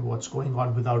understand what's going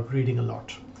on without reading a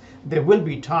lot. There will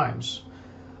be times,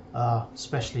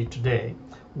 especially today,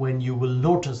 when you will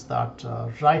notice that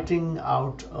writing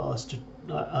out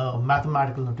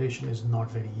mathematical notation is not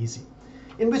very easy,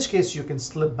 in which case you can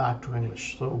slip back to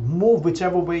English. So move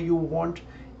whichever way you want.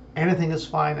 Anything is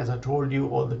fine. As I told you,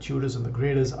 all the tutors and the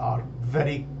graders are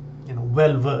very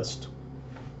well versed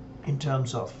in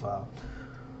terms of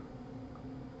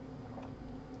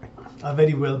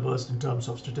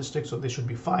statistics, so they should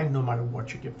be fine no matter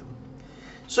what you give them.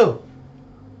 So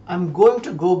I'm going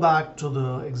to go back to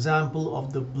the example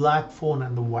of the black phone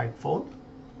and the white phone.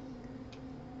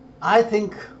 I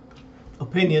think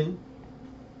opinion,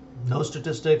 no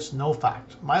statistics, no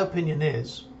fact. My opinion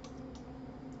is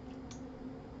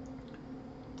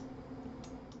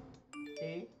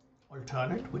A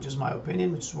alternate, which is my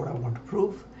opinion, which is what I want to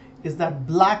prove, is that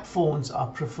black phones are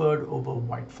preferred over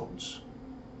white phones.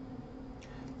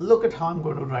 Look at how I'm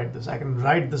going to write this. I can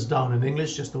write this down in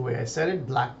English just the way I said it.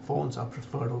 Black phones are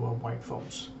preferred over white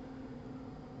phones.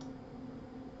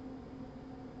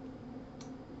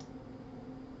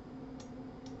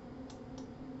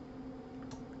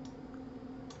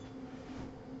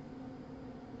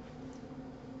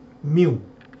 Mu.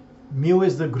 Mu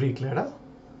is the Greek letter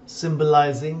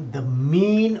symbolizing the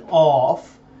mean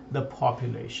of the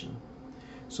population.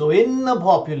 So in the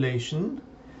population,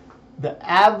 the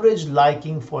average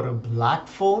liking for a black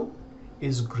phone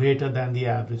is greater than the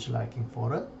average liking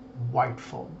for a white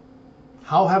phone.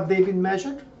 How have they been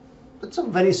measured? It's a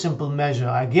very simple measure.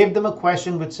 I gave them a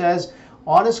question which says,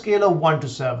 on a scale of 1 to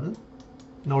 7,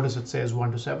 notice it says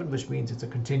 1 to 7, which means it's a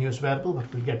continuous variable,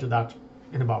 but we'll get to that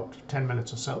in about 10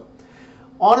 minutes or so.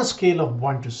 On a scale of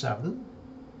 1 to 7,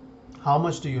 how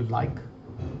much do you like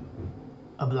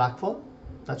a black phone?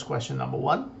 That's question number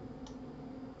 1.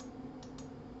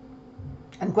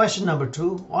 And question number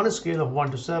 2, on a scale of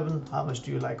 1 to 7, how much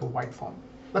do you like a white phone?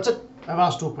 That's it. I've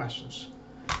asked 2 questions.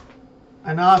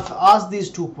 And I've asked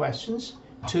these 2 questions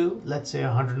to, let's say,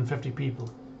 150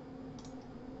 people.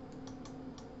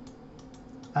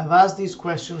 I've asked these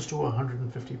questions to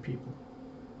 150 people.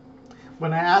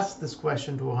 When I asked this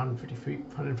question to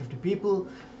 150 people,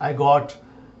 I got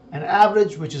an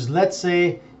average which is, let's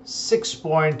say,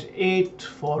 6.8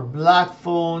 for black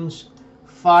phones,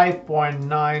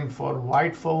 5.9 for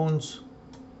white phones.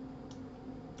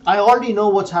 I already know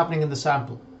what's happening in the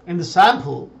sample. In the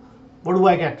sample, what do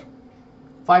I get?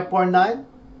 5.9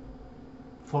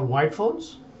 for white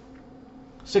phones,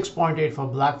 6.8 for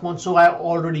black phones, so I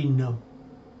already know.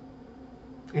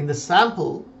 In the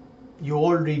sample, you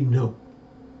already know.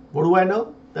 What do I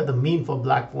know? That the mean for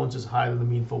black phones is higher than the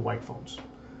mean for white phones.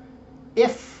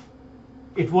 If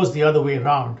it was the other way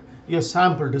around, your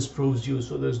sample disproves you,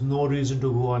 so there's no reason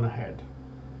to go on ahead.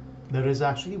 There is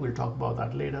actually, we'll talk about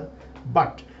that later.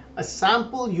 But a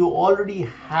sample, you already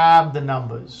have the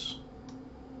numbers.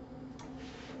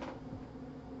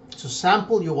 So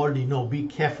sample, you already know. Be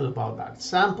careful about that.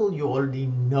 Sample, you already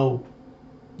know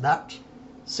that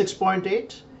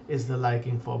 6.8 is the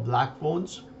liking for black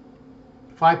phones.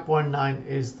 5.9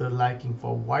 is the liking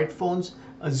for white phones.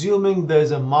 Assuming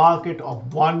there's a market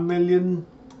of 1 million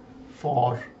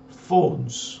for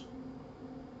phones.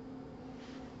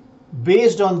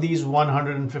 Based on these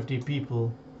 150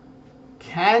 people,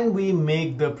 can we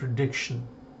make the prediction?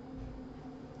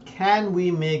 Can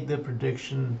we make the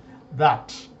prediction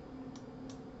that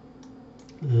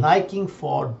liking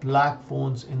for black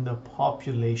phones in the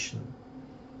population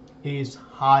is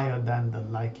higher than the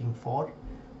liking for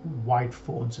white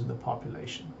phones in the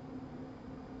population?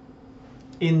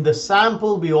 In the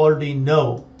sample, we already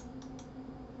know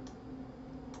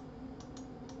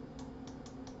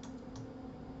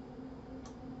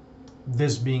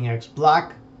this being X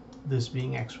black, this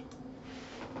being X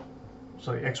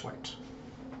white.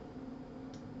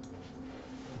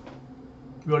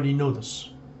 We already know this.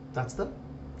 That's the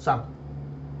sample.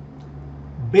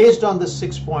 Based on the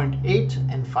 6.8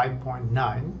 and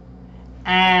 5.9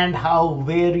 and how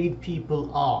varied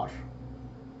people are,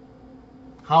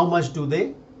 how much do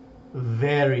they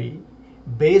vary?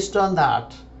 Based on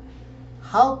that,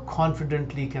 how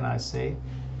confidently can I say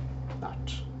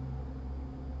that?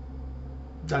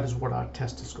 That is what our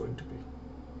test is going to be.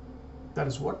 That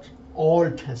is what all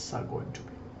tests are going to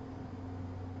be.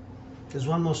 There's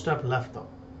one more step left though,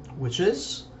 which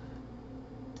is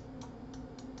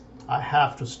I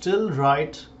have to still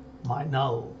write my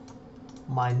null.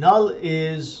 My null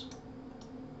is,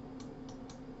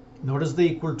 notice the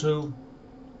equal to,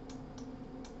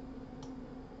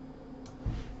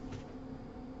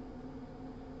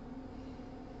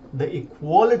 the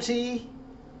equality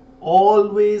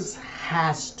always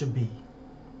has to be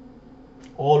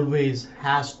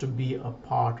a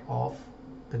part of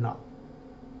the null.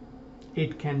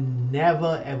 It can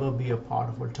never ever be a part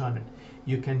of alternate.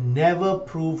 You can never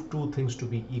prove 2 things to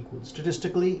be equal.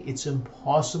 Statistically, it's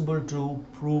impossible to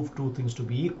prove 2 things to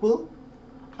be equal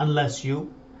unless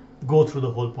you go through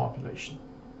the whole population.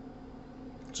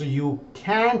 So you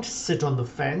can't sit on the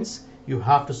fence. You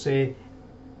have to say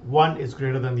one is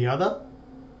greater than the other.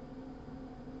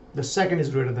 The second is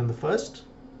greater than the first.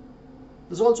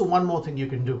 There's also one more thing you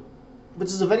can do, which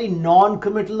is a very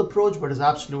non-committal approach, but is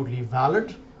absolutely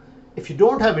valid. If you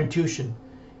don't have intuition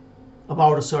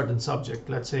about a certain subject,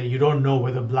 let's say you don't know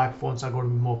whether black phones are going to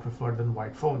be more preferred than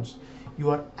white phones, you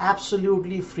are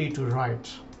absolutely free to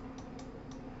write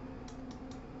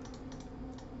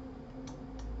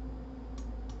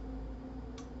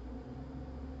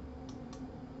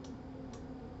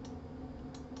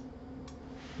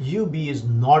UB is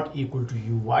not equal to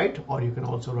U white, or you can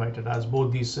also write it as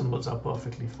both these symbols are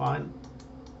perfectly fine.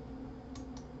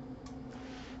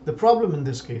 The problem in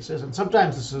this case is, and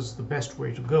sometimes this is the best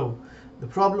way to go, the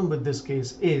problem with this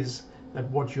case is that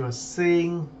what you are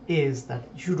saying is that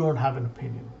you don't have an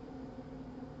opinion.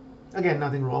 Again,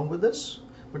 nothing wrong with this,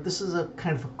 But this is a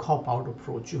kind of a cop-out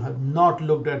approach. You have not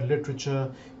looked at literature,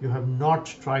 you have not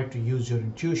tried to use your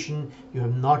intuition, you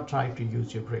have not tried to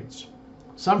use your grades.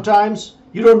 Sometimes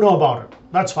you don't know about it.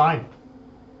 That's fine.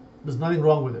 There's nothing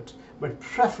wrong with it. But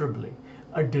preferably,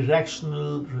 a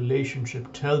directional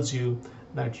relationship tells you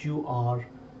that you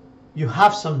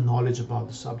have some knowledge about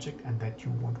the subject and that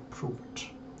you want to prove it.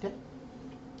 Okay?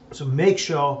 So make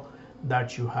sure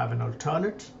that you have an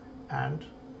alternate and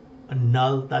a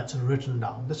null that's written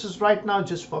down. This is right now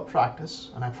just for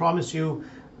practice, and I promise you,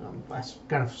 I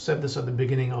kind of said this at the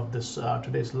beginning of this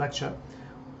today's lecture,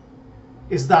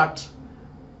 is that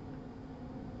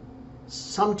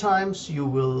sometimes you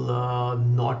will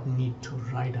not need to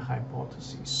write a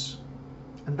hypothesis,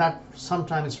 and that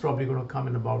sometimes is probably going to come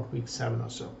in about week 7 or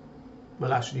so.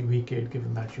 Well, actually week 8,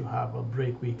 given that you have a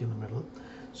break week in the middle.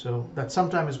 So that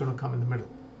sometime is going to come in the middle.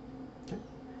 Okay?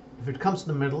 If it comes in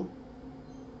the middle,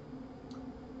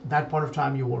 that point of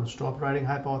time you want to stop writing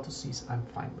hypotheses, I'm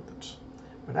fine with it.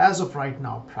 But as of right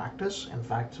now, practice. In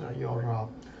fact, your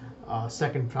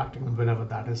second practicum, whenever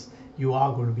that is, you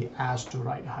are going to be asked to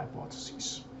write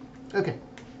hypotheses. Okay.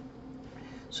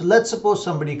 So let's suppose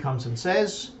somebody comes and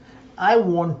says, I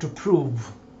want to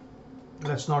prove,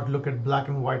 let's not look at black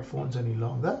and white phones any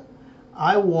longer.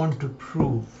 I want to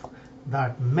prove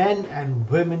that men and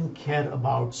women care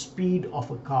about speed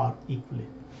of a car equally,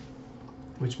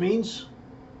 which means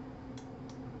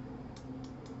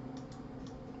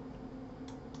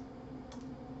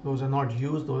those are not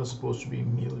used, those are supposed to be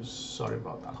mused. Sorry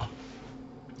about that.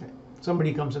 Okay.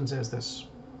 Somebody comes and says this.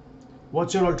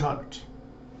 What's your alternate?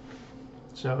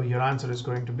 So your answer is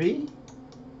going to be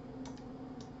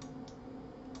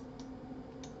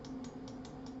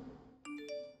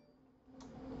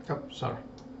sorry.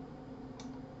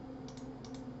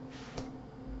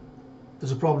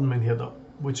 There's a problem in here though,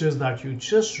 which is that you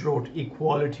just wrote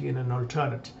equality in an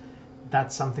alternate.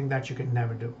 That's something that you can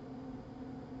never do.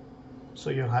 So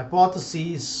your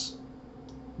hypothesis,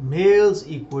 males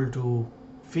equal to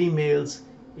females,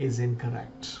 is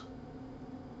incorrect.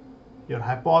 Your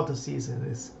hypothesis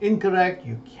is incorrect.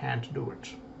 You can't do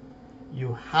it.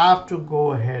 You have to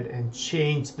go ahead and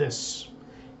change this.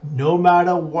 No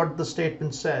matter what the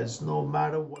statement says, no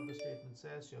matter what the statement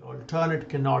says, your alternate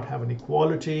cannot have an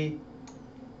equality.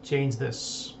 Change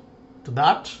this to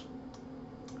that,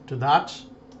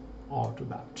 or to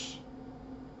that.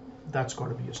 That's got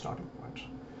to be your starting point.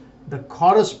 The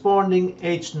corresponding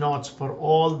H naughts for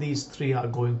all these three are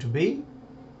going to be,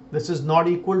 this is not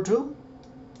equal to,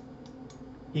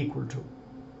 equal to.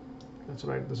 Let's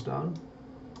write this down.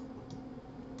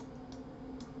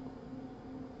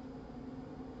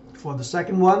 For the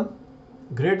second one,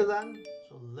 greater than,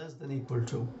 so less than equal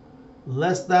to,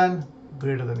 less than,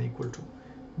 greater than equal to.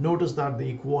 Notice that the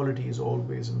equality is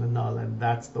always in the null, and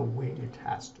that's the way it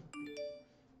has to be.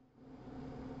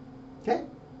 Okay?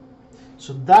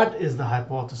 So that is the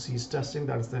hypothesis testing.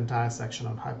 That is the entire section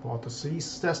on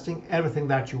hypothesis testing. Everything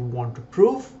that you want to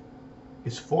prove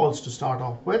is false to start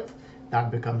off with.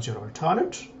 That becomes your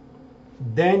alternate.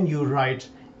 Then you write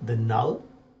the null.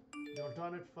 The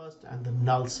alternate first and the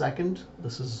null second.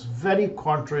 This is very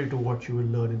contrary to what you will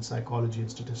learn in psychology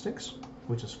and statistics,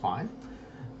 which is fine.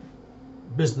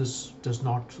 Business does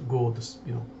not go this,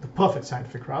 the perfect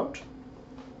scientific route.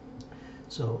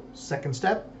 So second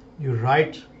step, you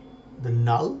write the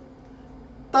null.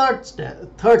 Third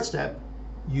step,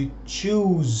 you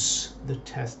choose the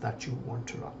test that you want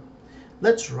to run.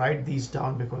 Let's write these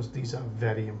down because these are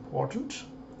very important.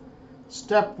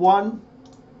 Step 1,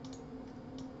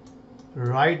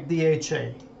 write the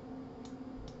HA.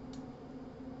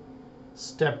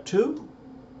 Step 2,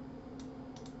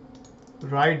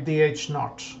 write the H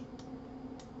naught.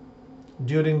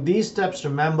 During these steps,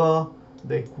 remember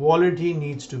the equality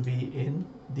needs to be in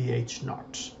the H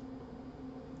naught.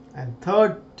 And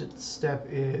third step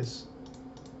is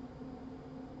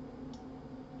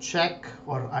check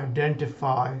or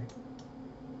identify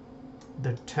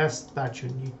the test that you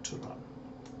need to run.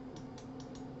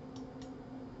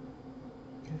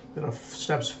 Okay. There are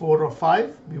steps 4 or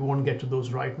 5. We won't get to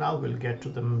those right now. We'll get to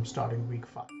them starting week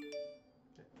 5.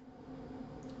 Okay.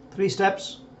 3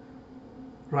 steps.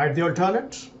 Write the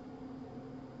alternate.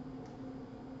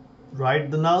 Write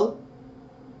the null.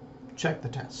 Check the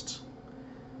test.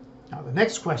 Now the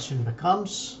next question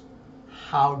becomes,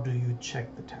 how do you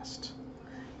check the test?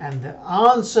 And the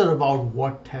answer about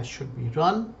what test should be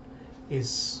run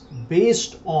is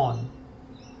based on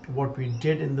what we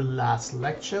did in the last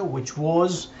lecture, which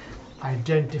was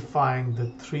identifying the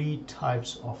 3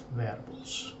 types of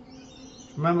variables.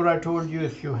 Remember I told you,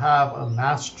 if you have a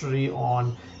mastery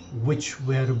on which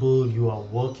variable you are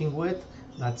working with,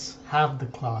 Let's have the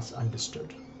class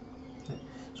understood. Okay.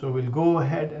 So we'll go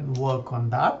ahead and work on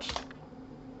that.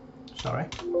 Sorry.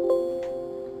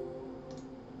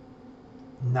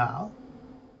 Now,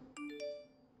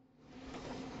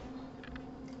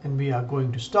 and we are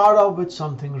going to start out with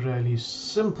something really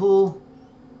simple,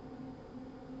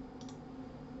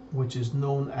 which is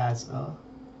known as a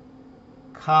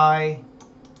chi-square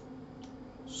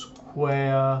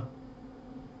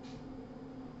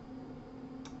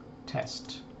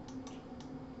test.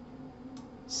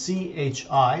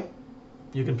 CHI,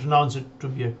 you can pronounce it to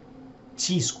be a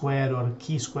chi-square or a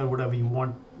chi-square, whatever you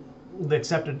want. The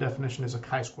accepted definition is a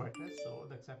chi-square test, so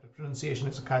the accepted pronunciation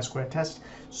is a chi-square test.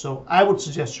 So I would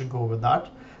suggest you go with that.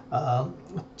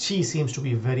 Chi seems to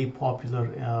be very popular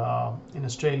in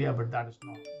Australia, but that is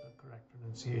not the correct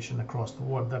pronunciation across the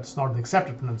world. That's not the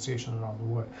accepted pronunciation around the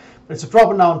world. But it's a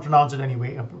proper noun. Pronounce it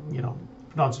anyway.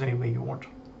 Pronounce it any way you want.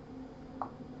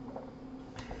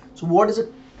 So what is a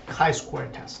chi-square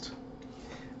test?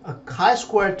 A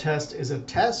chi-square test is a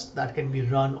test that can be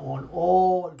run on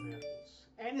all variables,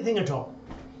 anything at all.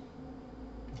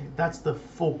 Okay, that's the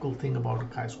focal thing about a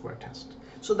chi-square test.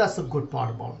 So that's the good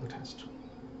part about the test.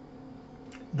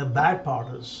 The bad part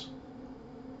is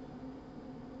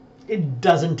it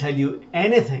doesn't tell you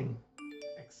anything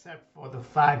except for the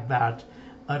fact that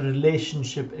a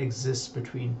relationship exists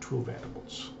between two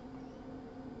variables.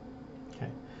 Okay.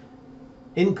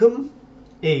 Income,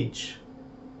 age.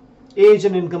 Age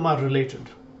and income are related.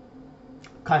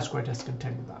 Chi-square test can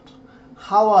tell you that.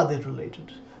 How are they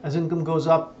related? As income goes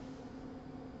up,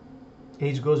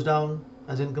 age goes down.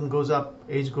 As income goes up,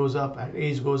 age goes up. As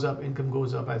age goes up, income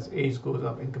goes up. As age goes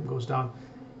up, income goes down.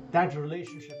 That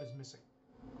relationship is missing.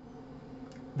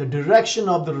 The direction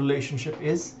of the relationship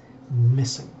is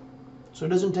missing. So it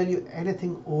doesn't tell you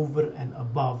anything over and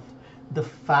above the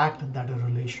fact that a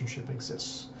relationship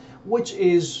exists, which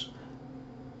is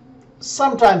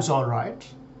sometimes all right,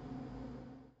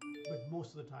 but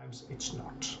most of the times it's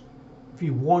not. If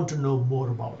you want to know more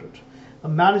about it, a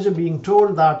manager being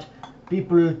told that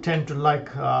people tend to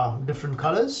like different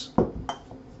colors,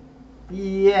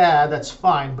 yeah, that's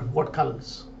fine, but what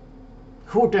colors?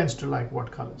 Who tends to like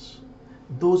what colors?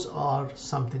 Those are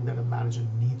something that a manager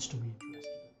needs to be interested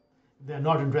in. If they're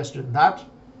not interested in that,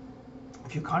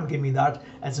 if you can't give me that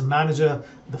as a manager,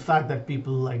 the fact that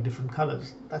people like different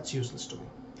colors, that's useless to me.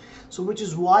 So which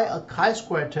is why a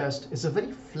chi-square test is a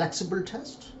very flexible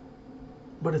test,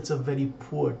 but it's a very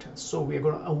poor test. So we are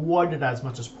going to avoid it as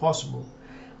much as possible.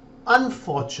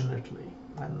 Unfortunately,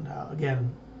 and again,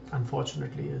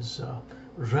 unfortunately is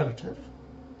relative,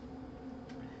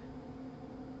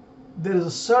 there is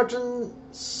a certain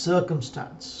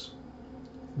circumstance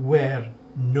where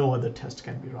no other test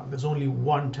can be run. There's only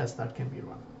one test that can be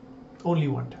run. Only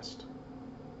one test,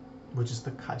 which is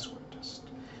the chi-square test.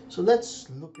 So let's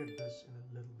look at this in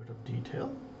a little bit of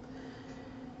detail.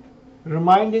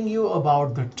 Reminding you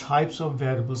about the types of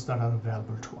variables that are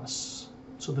available to us.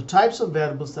 So the types of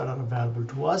variables that are available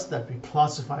to us that we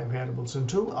classify variables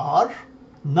into are,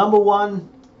 number one,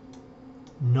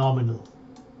 nominal.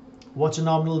 What's a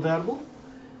nominal variable?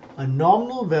 A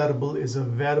nominal variable is a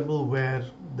variable where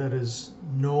there is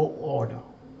no order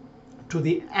to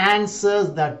the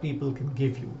answers that people can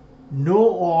give you. No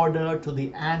order to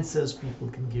the answers people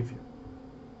can give you.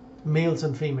 Males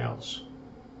and females.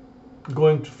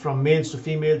 Going from males to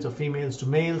females or females to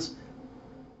males.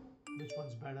 Which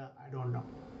one's better? I don't know.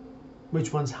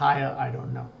 Which one's higher? I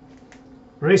don't know.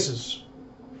 Races.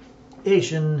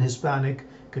 Asian, Hispanic,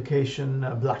 Caucasian,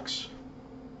 blacks.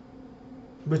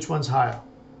 Which one's higher?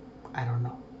 I don't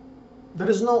know. There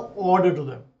is no order to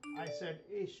them. I said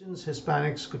Asians,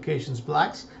 Hispanics, Caucasians,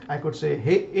 blacks. I could say,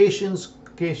 hey, Asians,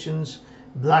 Caucasians,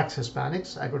 blacks,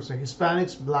 Hispanics. I could say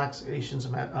Hispanics, blacks, Asians,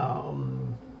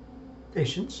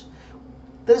 Asians.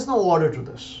 There is no order to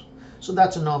this. So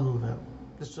that's a nominal variable.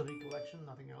 Just a recollection,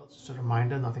 nothing else. Just a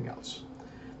reminder, nothing else.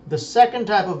 The second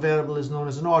type of variable is known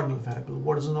as an ordinal variable.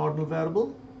 What is an ordinal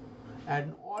variable?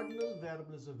 An ordinal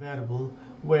variable is a variable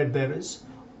where there is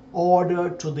order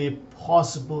to the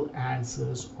possible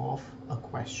answers of a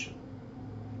question.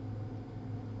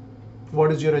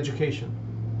 What is your education?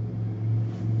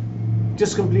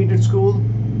 Just completed school,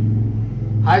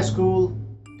 high school,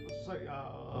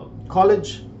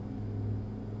 college,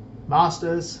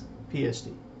 master's,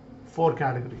 PhD. 4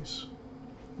 categories.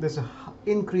 There's an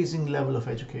increasing level of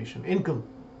education. Income,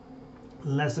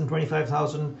 less than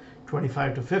 25,000,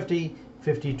 25 to 50,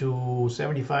 50 to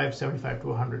 75, 75 to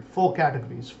 100. 4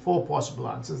 categories, 4 possible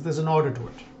answers. There's an order to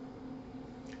it.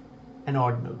 An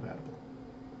ordinal variable.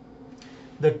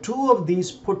 The two of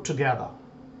these put together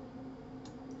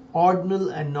Ordinal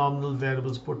and nominal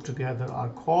variables put together are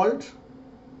called,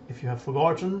 if you have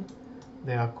forgotten,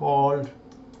 they are called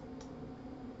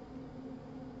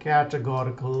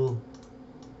categorical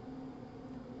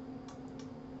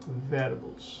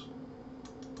variables.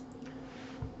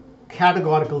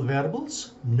 Categorical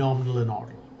variables, nominal and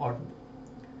ordinal.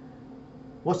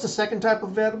 What's the second type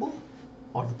of variable,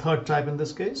 or the third type in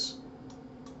this case?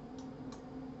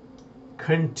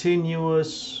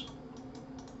 Continuous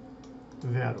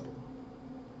variable.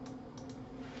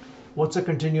 What's a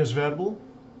continuous variable?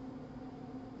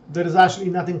 There is actually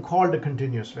nothing called a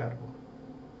continuous variable.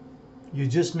 You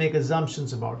just make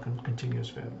assumptions about continuous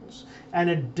variables, and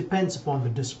it depends upon the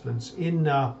disciplines. When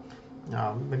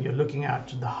you're looking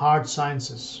at the hard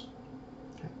sciences,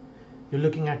 okay, you're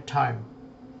looking at time.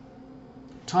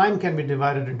 Time can be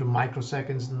divided into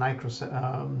microseconds,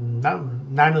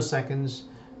 nanoseconds,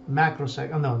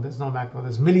 macroseconds. Oh, no, there's no macro,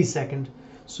 there's millisecond.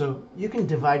 So you can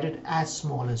divide it as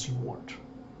small as you want.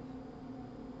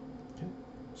 Okay?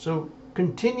 So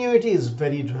continuity is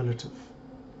very relative.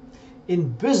 In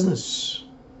business,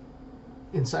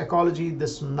 in psychology,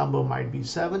 this number might be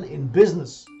 7. In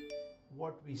business,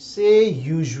 what we say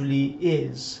usually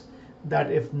is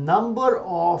that if number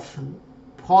of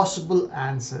possible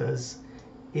answers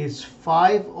is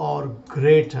 5 or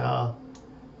greater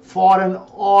for an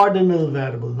ordinal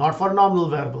variable, not for a nominal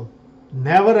variable,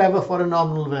 never ever for a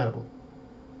nominal variable,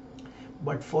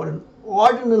 but for an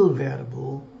ordinal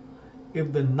variable,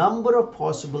 if the number of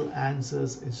possible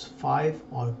answers is 5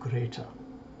 or greater,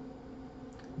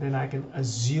 then I can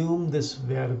assume this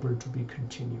variable to be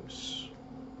continuous.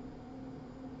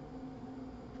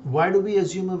 Why do we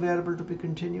assume a variable to be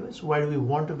continuous? Why do we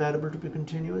want a variable to be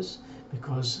continuous?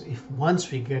 Because if once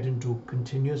we get into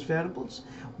continuous variables,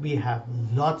 we have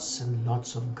lots and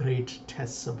lots of great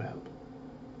tests available.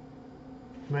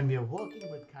 When we are working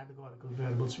with categorical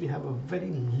variables, we have a very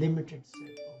limited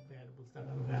set of variables that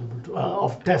are available to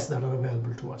of tests that are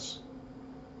available to us.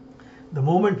 The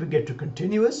moment we get to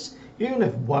continuous, even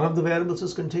if one of the variables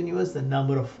is continuous, the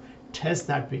number of tests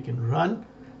that we can run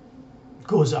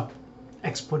goes up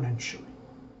exponentially.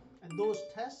 And those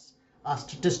tests are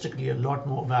statistically a lot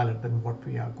more valid than what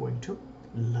we are going to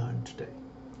learn today.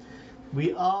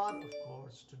 We are, of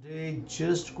course, today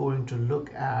just going to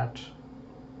look at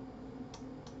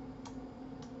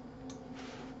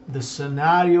the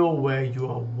scenario where you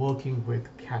are working with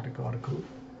categorical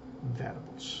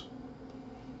variables.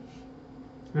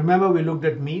 Remember, we looked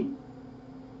at mean,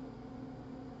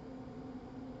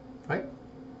 right?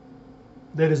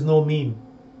 There is no mean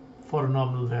for a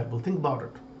nominal variable. Think about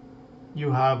it.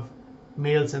 You have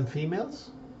males and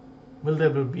females. Will there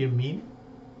be a mean?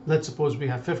 Let's suppose we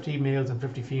have 50 males and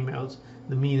 50 females.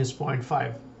 The mean is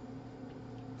 0.5.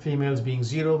 Females being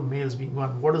 0, males being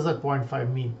 1. What does that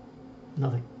 0.5 mean?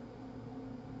 Nothing.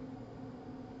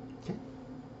 Okay.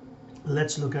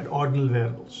 Let's look at ordinal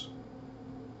variables.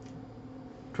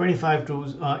 25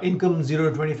 to income 0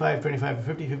 to 25, 25 to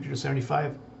 50, 50 to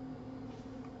 75.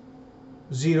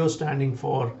 0 standing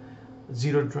for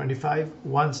 0 to 25,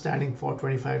 1 standing for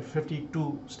 25 to 50,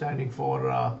 2 standing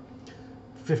for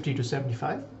 50 to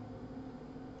 75.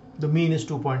 The mean is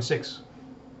 2.6.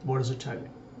 What does it tell you?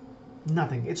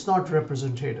 Nothing. It's not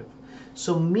representative.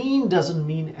 So mean doesn't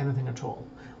mean anything at all.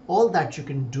 All that you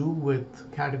can do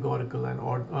with categorical and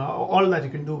all that you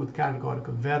can do with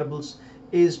categorical variables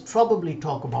is probably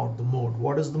talk about the mode.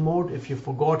 What is the mode? If you've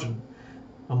forgotten,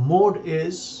 a mode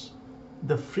is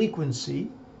the frequency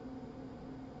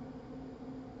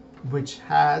which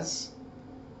has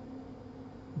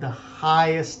the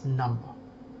highest number.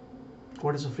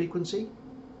 What is a frequency?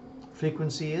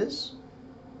 Frequency is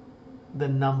the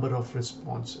number of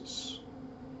responses.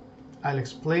 I'll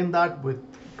explain that with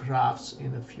graphs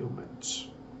in a few minutes.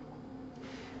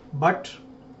 But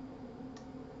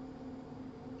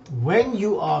when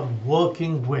you are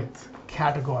working with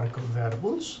categorical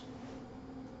variables,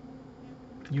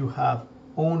 you have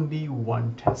only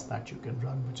one test that you can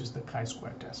run, which is the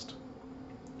chi-square test.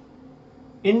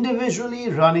 Individually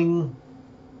running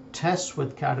tests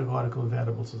with categorical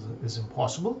variables is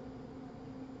impossible.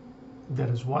 There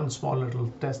is one small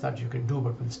little test that you can do,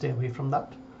 but we'll stay away from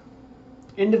that.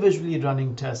 Individually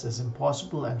running tests is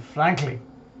impossible, and frankly,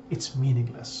 it's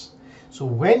meaningless. So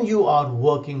when you are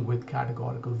working with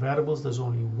categorical variables, there's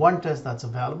only one test that's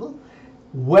available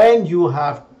when you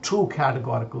have two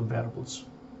categorical variables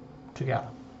together.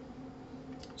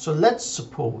 So let's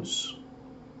suppose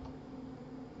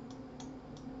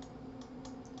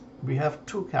we have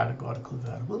two categorical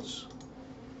variables,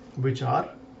 which are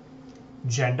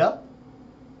gender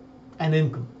and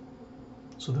income.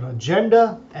 So there are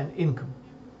gender and income.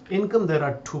 income, there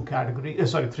are three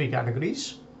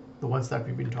categories, the ones that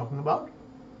we've been talking about.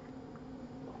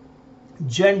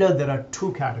 Gender, there are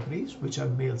two categories, which are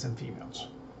males and females.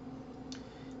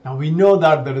 Now we know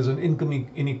that there is an income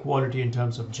inequality in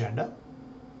terms of gender.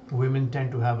 Women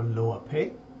tend to have a lower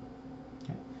pay.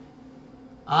 Okay.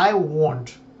 I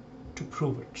want to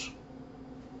prove it.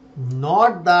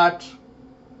 Not that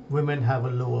women have a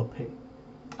lower pay.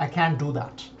 I can't do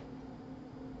that.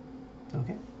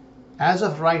 Okay. As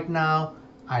of right now,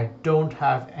 I don't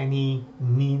have any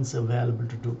means available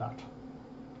to do that.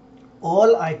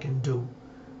 All I can do,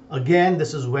 again,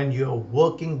 this is when you're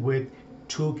working with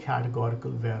two categorical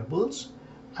variables.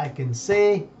 I can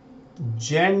say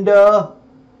gender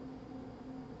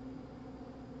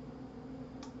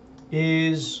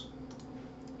is,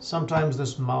 sometimes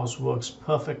this mouse works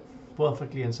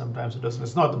perfectly and sometimes it doesn't.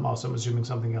 It's not the mouse, I'm assuming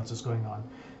something else is going on.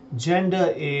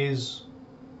 Gender is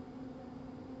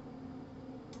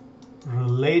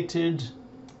related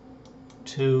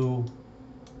to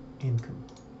income.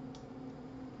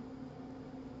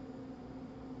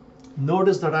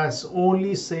 Notice that I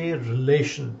only say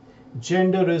relation.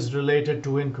 Gender is related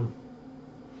to income,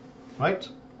 right?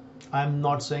 I'm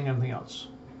not saying anything else.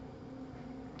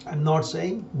 I'm not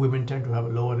saying women tend to have a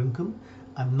lower income.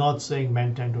 I'm not saying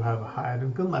men tend to have a higher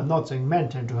income. I'm not saying men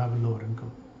tend to have a lower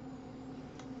income.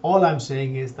 All I'm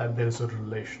saying is that there is a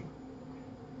relation.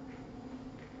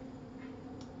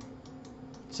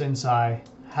 Since I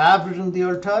have written the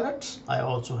alternates, I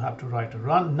also have to write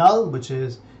a null, which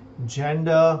is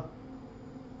gender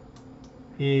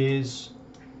is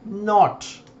not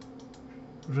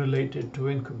related to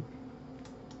income.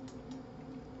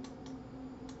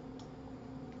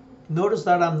 Notice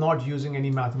that I'm not using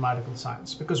any mathematical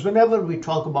signs, because whenever we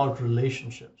talk about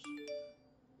relationships,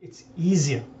 it's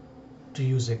easier to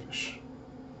use English.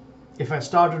 If I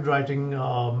started writing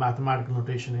mathematical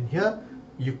notation in here,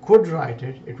 you could write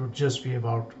it, it would just be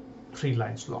about 3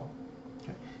 lines long.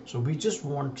 Okay? So we just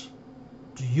want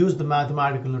to use the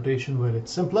mathematical notation where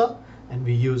it's simpler, and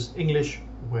we use English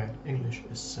where English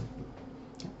is simple.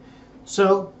 Okay?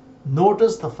 So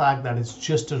notice the fact that it's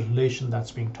just a relation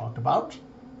that's being talked about.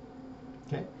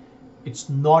 Okay? It's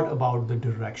not about the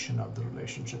direction of the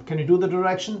relationship. Can you do the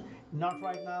direction? Not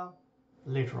right now,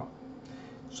 later on.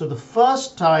 So the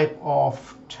first type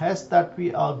of test that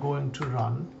we are going to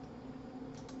run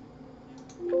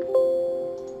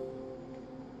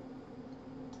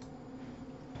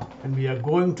and we are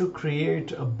going to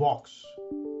create a box.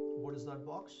 What is that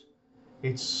box?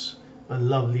 It's a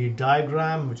lovely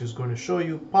diagram which is going to show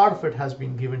you. Part of it has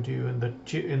been given to you in the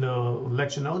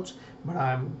lecture notes, but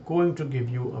I'm going to give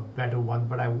you a better one.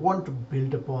 But I want to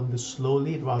build upon this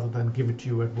slowly rather than give it to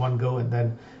you at one go and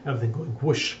then everything going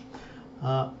whoosh. We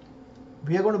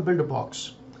are going to build a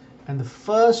box, and the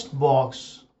first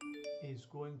box is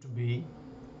going to be,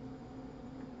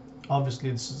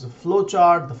 obviously this is a flow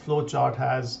chart. The flow chart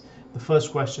has, the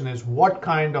first question is, what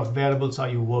kind of variables are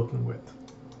you working with?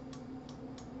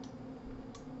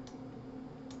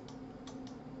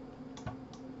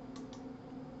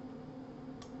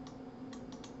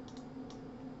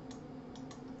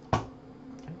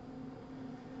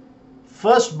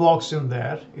 First box in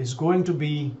there is going to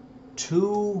be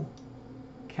two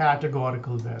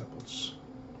categorical variables.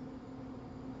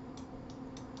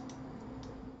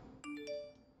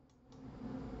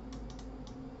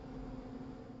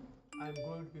 I'm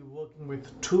going to be working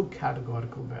with two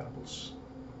categorical variables.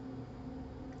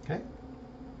 Okay?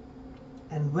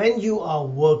 And when you are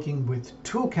working with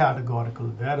two categorical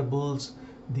variables,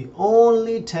 the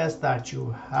only test that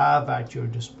you have at your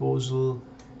disposal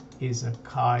is a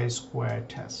chi-square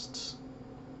test.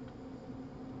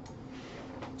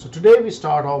 So today we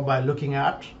start off by looking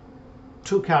at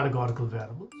two categorical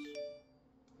variables.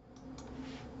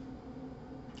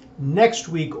 Next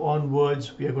week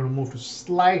onwards, we are going to move to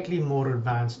slightly more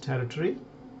advanced territory,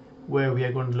 where we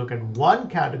are going to look at one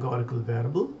categorical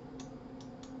variable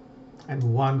and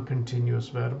one continuous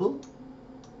variable.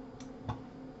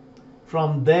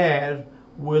 From there,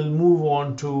 we'll move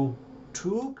on to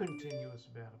two continuous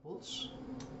variables,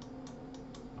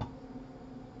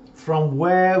 from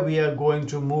where we are going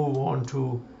to move on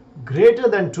to greater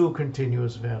than two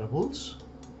continuous variables.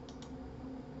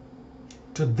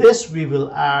 To this we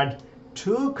will add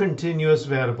two continuous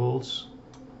variables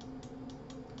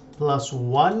plus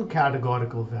one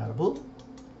categorical variable,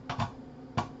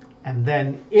 and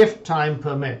then if time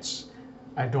permits,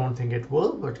 I don't think it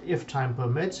will, but if time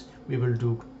permits, we will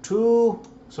do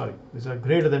these are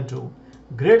greater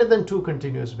than two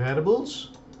continuous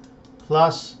variables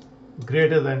plus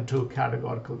greater than two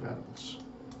categorical variables.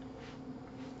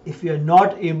 If we are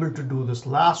not able to do this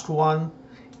last one,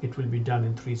 it will be done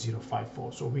in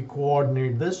 3054. So we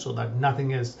coordinate this so that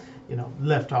nothing is,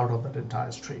 left out of that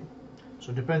entire stream.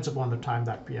 So it depends upon the time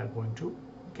that we are going to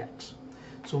get.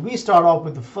 So we start off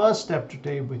with the first step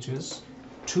today, which is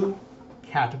two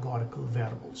categorical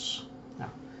variables.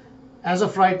 Now, as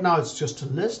of right now, it's just a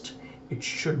list. It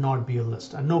should not be a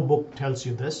list, and no book tells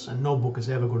you this, and no book is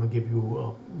ever going to give you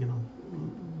a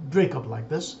breakup like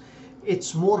this.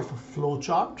 It's more of a flow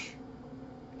chart,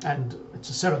 and it's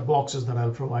a set of boxes that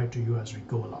I'll provide to you as we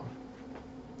go along.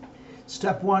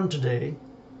 Step one today,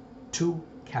 two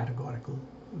categorical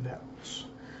variables.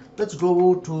 Let's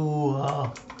go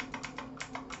to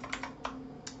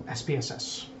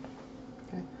SPSS.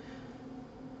 Okay.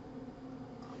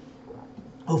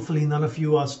 Hopefully none of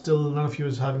you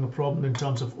is having a problem in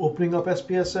terms of opening up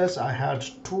SPSS. I had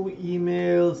 2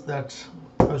 emails that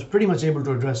I was pretty much able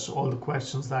to address all the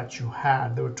questions that you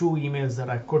had. There were 2 emails that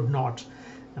I could not,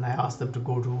 and I asked them to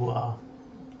go to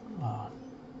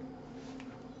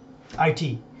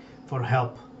IT for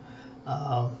help,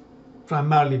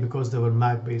 primarily because they were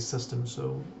Mac-based systems.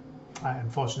 So I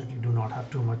unfortunately do not have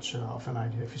too much of an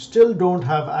idea. If you still don't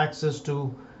have access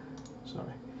to,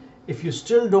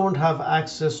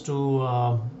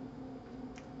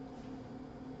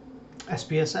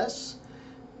 SPSS,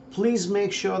 please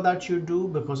make sure that you do,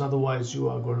 because otherwise you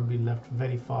are going to be left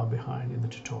very far behind in the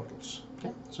tutorials.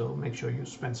 Okay, so make sure you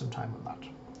spend some time on that.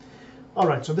 All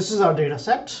right, so this is our data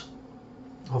set.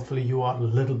 Hopefully you are a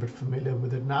little bit familiar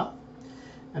with it now.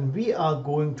 And we are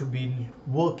going to be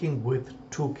working with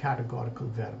two categorical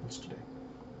variables today.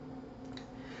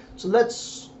 So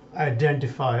let's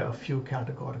identify a few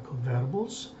categorical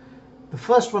variables. The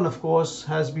first one, of course,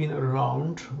 has been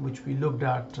around, which we looked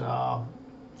at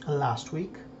last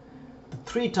week. The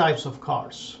 3 types of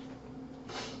cars.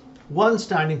 1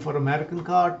 standing for American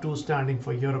car, 2 standing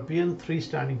for European, 3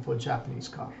 standing for Japanese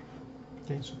car.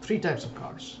 Okay, so 3 types of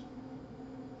cars.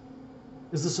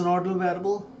 Is this an ordinal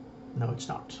variable? No, it's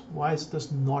not. Why is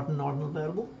this not an ordinal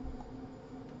variable?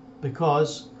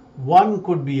 Because 1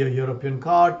 could be a European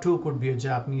car, 2 could be a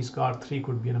Japanese car, 3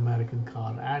 could be an American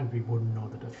car, and we wouldn't know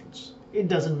the difference. It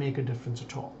doesn't make a difference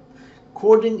at all.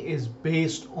 Coding is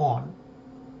based on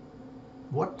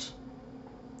what?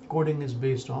 Coding is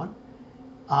based on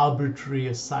arbitrary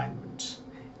assignment.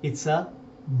 It's a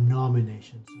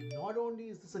nomination. So not only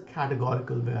is this a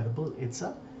categorical variable, it's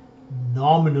a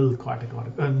nominal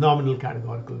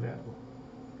categorical variable.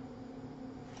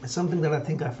 It's something that I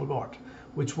think I forgot,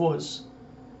 which was,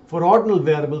 for ordinal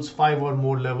variables 5 or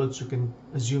more levels, you can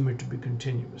assume it to be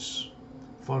continuous.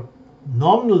 For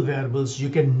nominal variables, you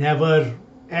can never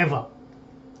ever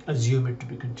assume it to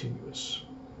be continuous,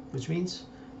 which means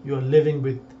you are living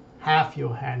with half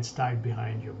your hands tied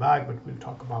behind your back, but we'll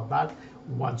talk about that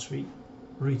once we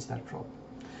reach that problem.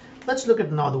 Let's look at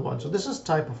another one. So this is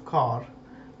type of car.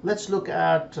 Let's look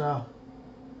at,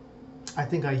 I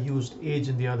think I used age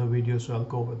in the other video, so I'll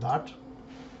go with that.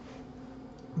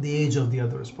 The age of the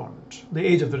other respondent, the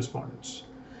age of the respondents.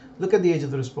 Look at the age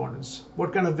of the respondents.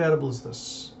 What kind of variable is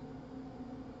this?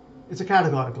 It's a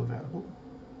categorical variable.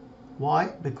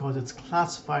 Why? Because it's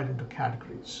classified into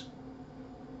categories.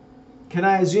 Can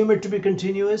I assume it to be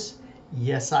continuous?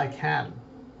 Yes, I can.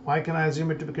 Why can I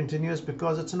assume it to be continuous?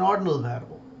 Because it's an ordinal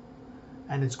variable,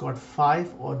 and it's got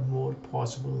 5 or more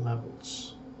possible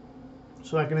levels.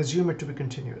 So I can assume it to be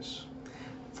continuous.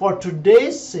 For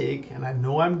today's sake, and I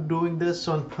know I'm doing this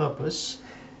on purpose,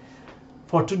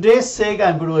 for today's sake,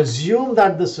 I'm going to assume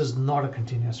that this is not a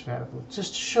continuous variable,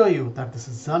 just to show you that this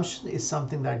assumption is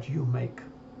something that you make.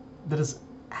 There is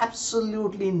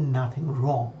absolutely nothing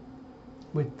wrong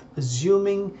with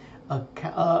assuming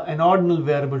an ordinal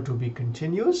variable to be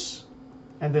continuous,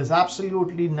 and there's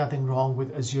absolutely nothing wrong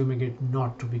with assuming it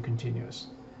not to be continuous.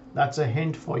 That's a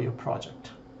hint for your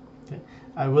project. Okay?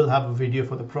 I will have a video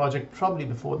for the project probably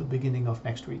before the beginning of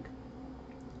next week.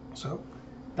 So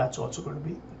that's also going to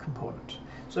be a component.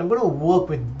 So I'm going to work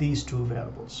with these two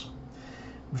variables.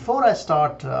 Before I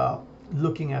start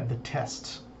looking at the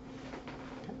test,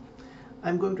 okay,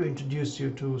 I'm going to introduce you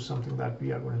to something that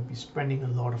we are going to be spending a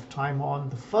lot of time on.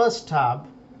 The first tab,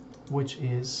 which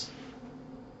is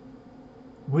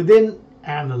within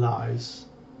Analyze,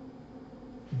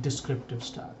 descriptive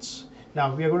stats.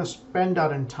 Now we are going to spend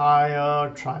our entire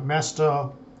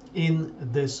trimester in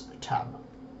this tab.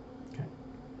 Okay.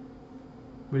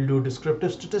 We'll do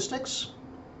descriptive statistics.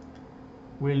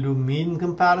 We'll do mean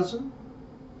comparison.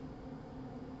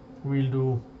 We'll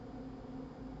do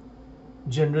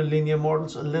general linear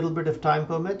models, a little bit if time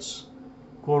permits,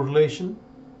 correlation,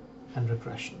 and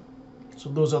regression. So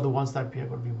those are the ones that we are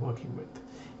going to be working with.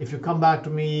 If you come back to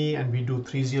me and we do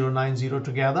 3090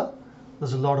 together,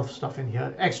 There's a lot of stuff in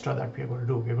here extra that we are going to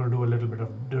do. We're going to do a little bit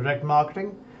of direct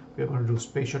marketing. We're going to do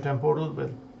spatiotemporal, well,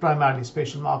 primarily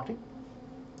spatial marketing,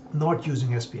 not using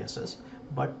SPSS,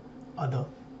 but other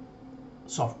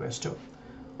softwares too.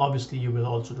 Obviously, you will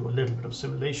also do a little bit of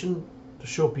simulation to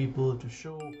show people, to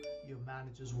show your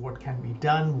managers what can be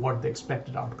done, what the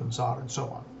expected outcomes are, and so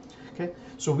on. Okay,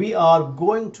 so we are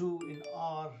going to, in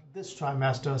this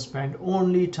trimester, spend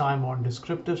only time on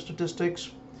descriptive statistics.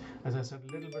 As I said,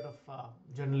 a little bit of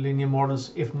general linear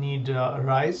models if need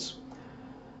arise,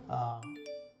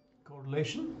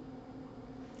 correlation,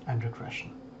 and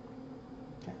regression.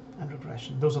 Okay, and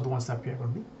regression. Those are the ones that we are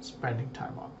going to be spending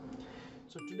time on.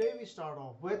 So today we start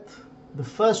off with the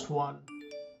first one,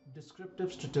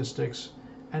 descriptive statistics,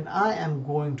 and I am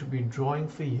going to be drawing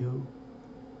for you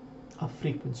a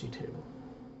frequency table.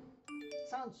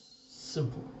 Sounds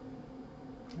simple.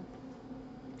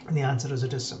 And the answer is,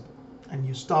 it is simple. And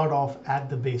you start off at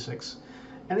the basics.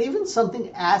 And even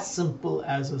something as simple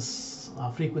as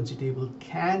a frequency table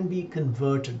can be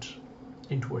converted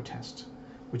into a test,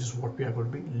 which is what we are going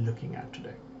to be looking at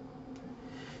today.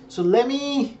 So let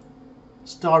me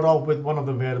start off with one of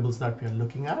the variables that we are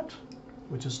looking at,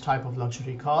 which is type of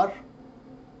luxury car.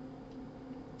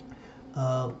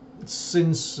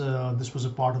 Since this was a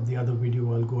part of the other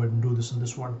video, I'll go ahead and do this in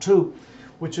this one too,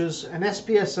 which is an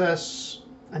SPSS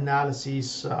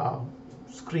analysis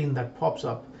screen that pops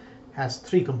up has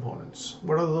three components.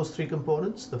 What are those three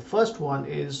components? The first one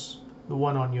is the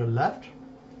one on your left,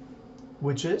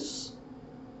 which is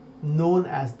known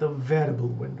as the variable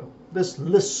window. This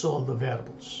lists all the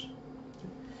variables.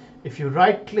 If you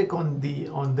right click on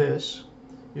this,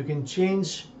 you can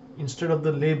change, instead of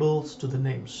the labels, to the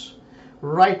names.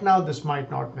 Right now this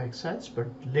might not make sense, but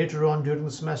later on during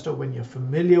the semester, when you're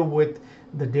familiar with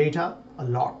the data a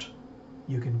lot,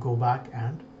 you can go back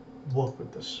and work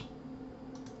with this.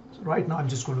 So right now I'm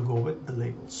just going to go with the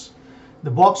labels.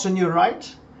 The box on your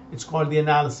right, it's called the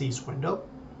analyses window.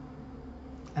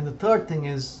 And the third thing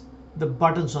is the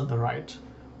buttons on the right,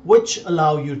 which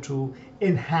allow you to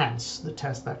enhance the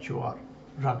test that you are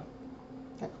running.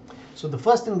 Okay. So the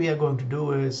first thing we are going to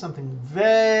do is something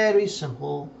very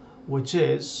simple, which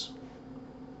is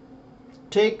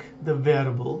take the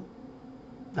variable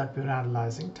that we're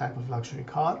analyzing, type of luxury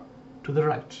car, to the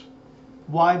right.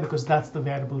 Why? Because that's the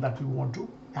variable that we want to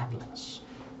analyze.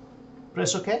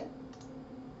 Press OK.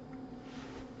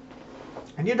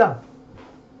 And you're done.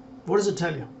 What does it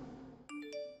tell you?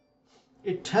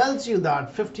 It tells you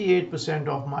that 58%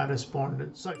 of my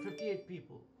respondents, 58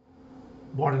 people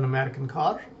bought an American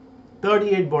car,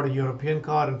 38 bought a European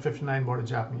car, and 59 bought a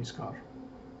Japanese car.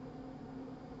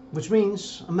 Which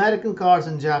means American cars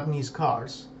and Japanese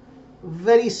cars,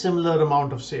 very similar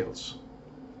amount of sales.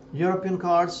 European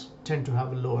cars tend to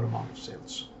have a lower amount of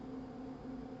sales.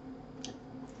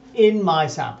 In my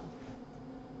sample.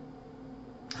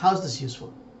 How's this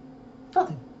useful?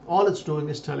 Nothing. All it's doing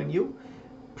is telling you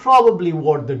probably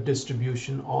what the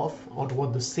distribution of, or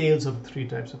what the sales of the three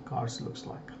types of cars looks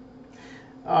like.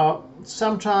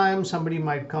 Sometimes somebody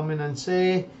might come in and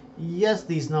say, yes,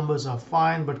 these numbers are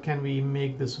fine, but can we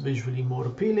make this visually more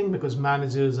appealing? Because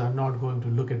managers are not going to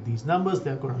look at these numbers,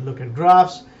 they're going to look at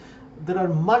graphs. There are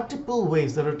multiple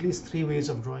ways, there are at least three ways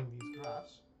of drawing these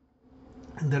graphs.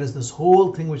 And there is this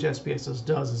whole thing which SPSS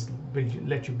does, is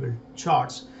let you build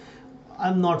charts.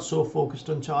 I'm not so focused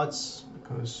on charts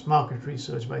because market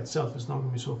research by itself is not going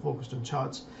to be so focused on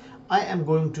charts. I am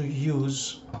going to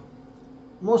use,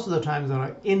 most of the times there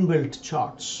are inbuilt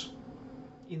charts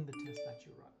in the test that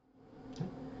you run. Okay?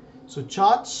 So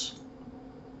charts,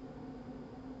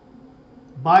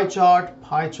 bar chart,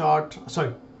 pie chart,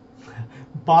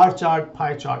 bar chart,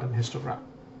 pie chart, and histogram.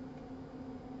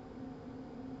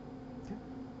 Okay?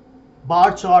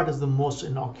 Bar chart is the most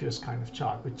innocuous kind of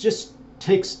chart, which just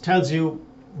tells you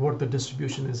what the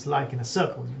distribution is like in a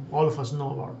circle. All of us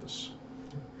know about this.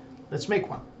 Okay? Let's make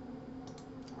one.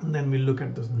 And then we look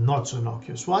at the not so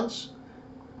innocuous ones.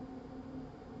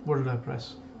 What did I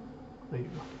press? There you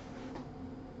go.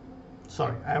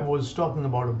 Sorry, I was talking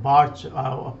about a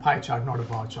pie chart, not a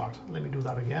bar chart. Let me do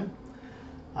that again.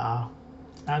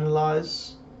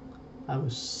 Analyze. I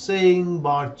was saying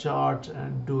bar chart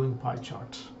and doing pie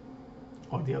chart,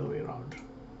 or the other way around.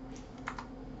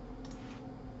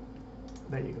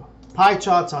 There you go. Pie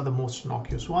charts are the most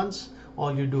innocuous ones.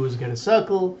 All you do is get a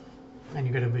circle and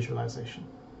you get a visualization.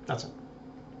 That's it.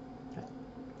 Okay.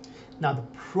 Now the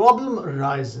problem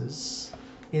arises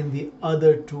in the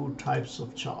other two types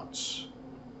of charts.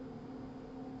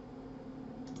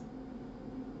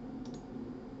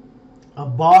 A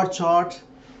bar chart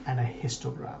and a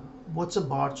histogram. What's a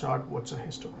bar chart? What's a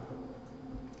histogram?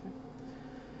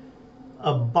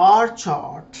 A bar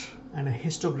chart and a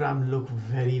histogram look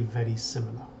very, very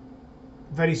similar.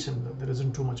 Very similar. There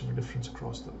isn't too much of a difference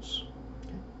across those.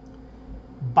 Okay.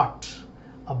 But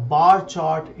a bar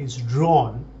chart is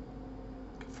drawn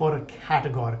for a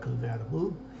categorical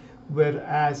variable,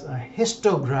 whereas a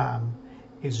histogram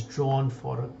is drawn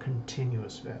for a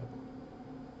continuous variable.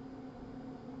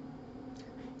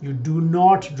 You do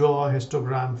not draw a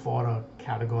histogram for a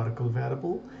categorical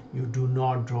variable. You do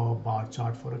not draw a bar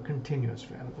chart for a continuous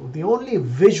variable. The only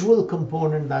visual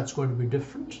component that's going to be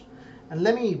different, and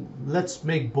let's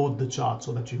make both the charts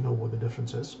so that you know what the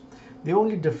difference is. The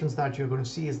only difference that you're going to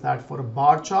see is that for a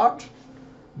bar chart,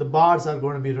 the bars are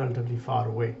going to be relatively far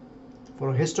away.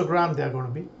 For a histogram, they're going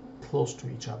to be close to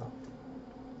each other.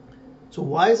 So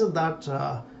why is it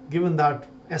that, given that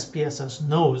SPSS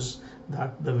knows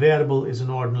that the variable is an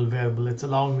ordinal variable, it's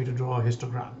allowing me to draw a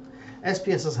histogram?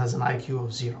 SPSS has an IQ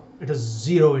of 0. It has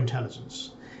 0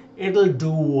 intelligence. It'll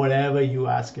do whatever you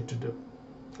ask it to do,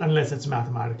 unless it's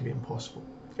mathematically impossible.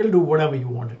 It'll do whatever you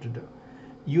want it to do.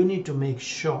 You need to make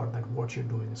sure that what you're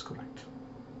doing is correct.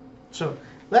 So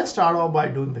let's start off by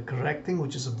doing the correct thing,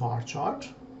 which is a bar chart.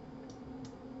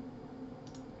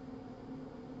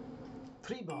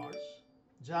 3 bars,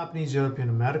 Japanese, European,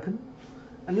 American,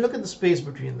 and look at the space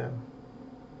between them.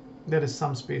 There is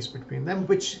some space between them,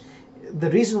 which the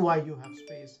reason why you have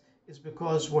space is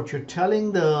because what you're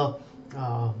telling the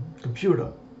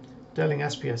computer, telling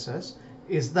SPSS,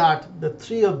 is that the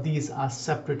 3 of these are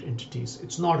separate entities.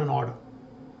 It's not an order.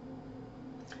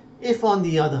 If, on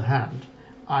the other hand,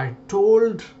 I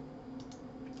told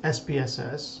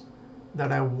SPSS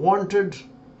that I wanted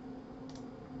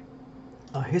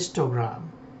a histogram,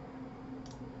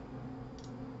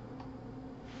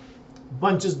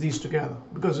 bunches these together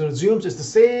because it assumes it's the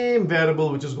same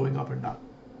variable which is going up and down.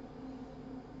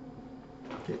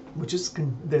 Okay, which is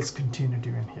there's continuity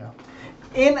in here.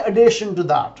 In addition to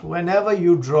that, whenever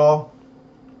you draw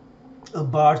a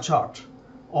bar chart,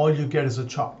 all you get is a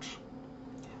chart.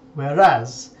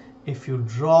 Whereas if you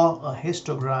draw a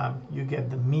histogram, you get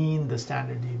the mean, the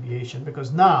standard deviation,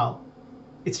 because now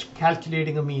it's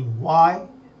calculating a mean. Why?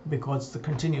 Because it's the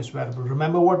continuous variable.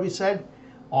 Remember what we said?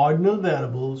 Ordinal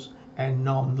variables and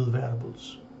nominal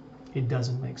variables. It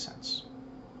doesn't make sense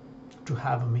to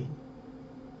have a mean.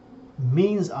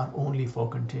 Means are only for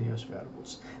continuous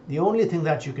variables. The only thing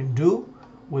that you can do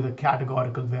with a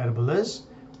categorical variable is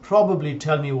probably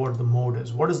tell me what the mode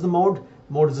is. What is the mode?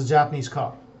 Mode is a Japanese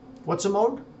car. What's a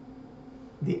mode?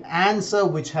 The answer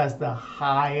which has the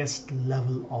highest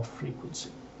level of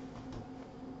frequency.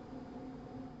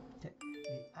 Okay.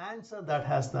 The answer that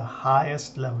has the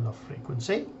highest level of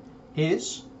frequency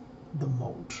is the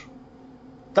mode.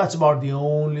 That's about the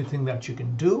only thing that you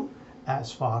can do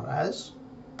as far as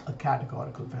a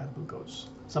categorical variable goes.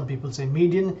 Some people say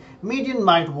median. Median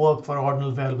might work for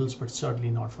ordinal variables, but certainly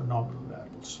not for nominal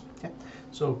variables. Okay?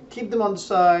 So keep them on the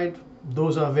side.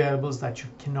 Those are variables that you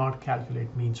cannot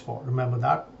calculate means for. Remember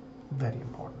that. Very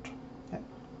important. Okay?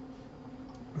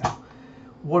 Now,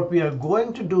 what we are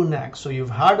going to do next, so you've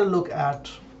had a look at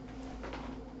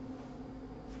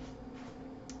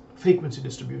frequency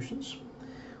distributions.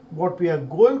 What we are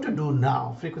going to do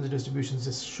now, frequency distributions,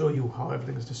 just show you how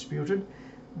everything is distributed.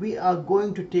 We are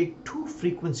going to take 2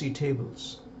 frequency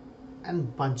tables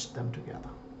and bunch them together.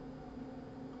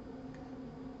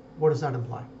 What does that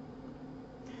imply?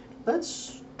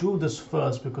 Let's do this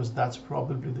first because that's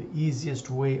probably the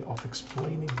easiest way of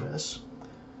explaining this.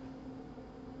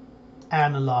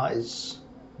 Analyze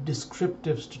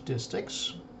descriptive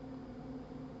statistics,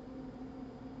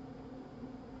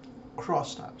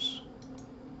 crosstabs.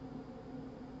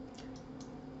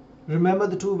 Remember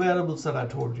the 2 variables that I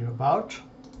told you about.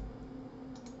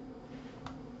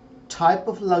 Type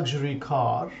of luxury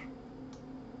car,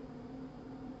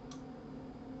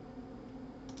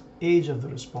 age of the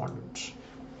respondent.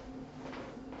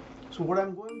 So what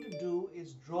I'm going to do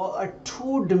is draw a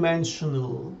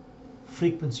 2-dimensional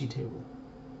frequency table.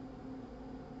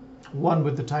 One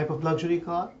with the type of luxury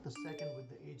car, the second with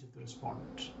the age of the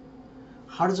respondent.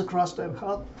 How does a crosstab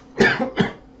help?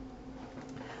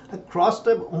 A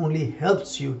crosstab only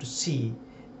helps you to see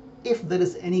if there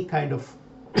is any kind of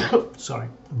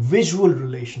visual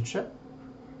relationship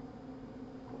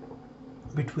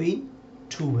between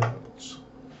 2 variables.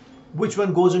 Which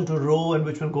one goes into row and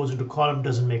which one goes into column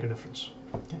doesn't make a difference.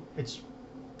 Okay? It's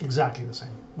exactly the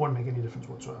same. Won't make any difference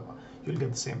whatsoever. You'll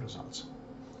get the same results.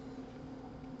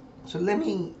 So let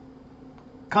me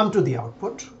come to the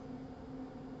output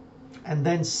and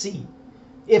then see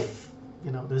if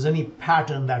there's any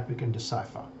pattern that we can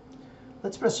decipher.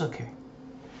 Let's press OK.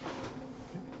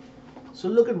 So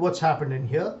look at what's happened in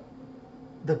here.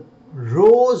 The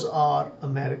Rows are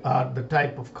the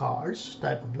type of cars,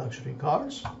 type of luxury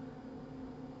cars.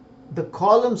 The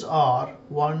columns are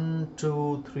 1,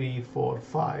 2, 3, 4,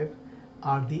 5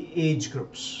 are the age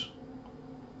groups.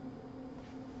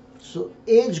 So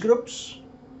age groups,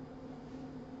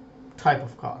 type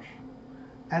of car.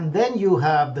 And then you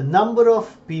have the number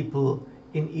of people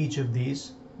in each of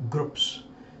these groups.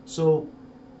 So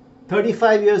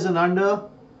 35 years and under,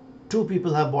 2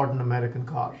 people have bought an American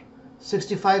car.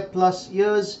 65 plus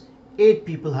years, 8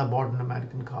 people have bought an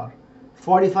American car.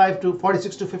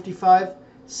 46 to 55,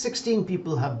 16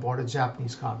 people have bought a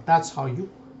Japanese car. That's how you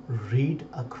read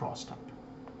a crossed up.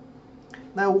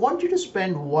 Now I want you to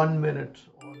spend 1 minute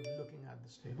on looking at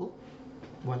this table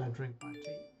while I drink my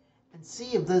tea and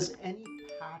see if there's any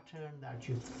pattern that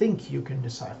you think you can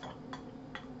decipher.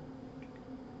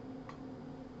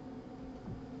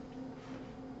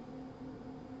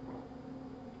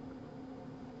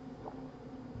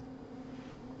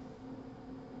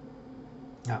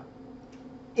 Now,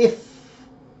 if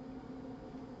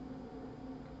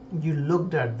you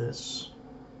looked at this,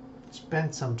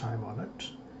 spent some time on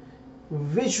it,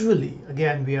 visually,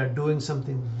 again, we are doing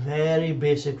something very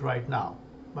basic right now.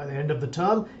 By the end of the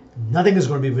term, nothing is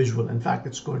going to be visual. In fact,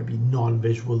 it's going to be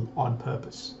non-visual on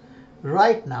purpose.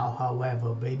 Right now,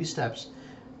 however, baby steps,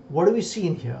 what do we see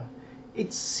in here?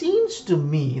 It seems to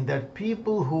me that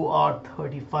people who are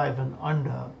 35 and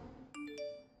under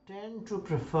tend to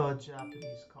prefer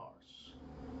Japanese cars,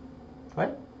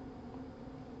 right?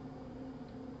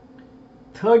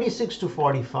 36 to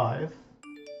 45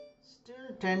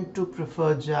 still tend to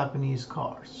prefer Japanese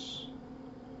cars,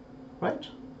 right?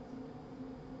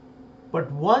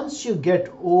 But once you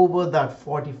get over that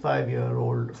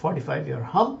 45-year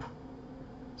hump,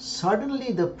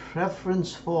 suddenly the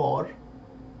preference for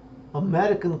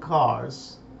American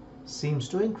cars seems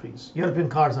to increase. European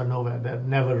cars are nowhere, they're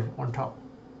never on top.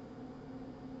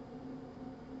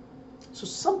 So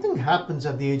something happens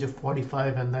at the age of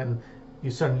 45 and then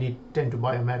you suddenly tend to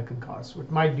buy American cars.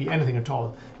 It might be anything at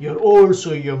all. You're old,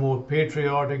 so you're more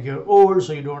patriotic. You're old,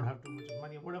 so you don't have too much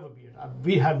money, whatever be it.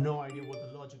 We have no idea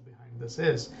what the logic behind this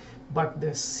is. But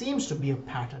there seems to be a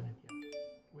pattern in here,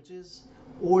 which is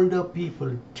older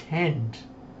people tend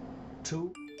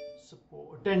to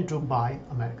buy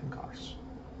American cars.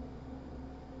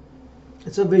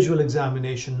 It's a visual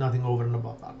examination, nothing over and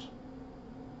above that.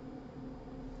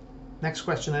 Next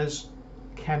question is,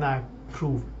 can I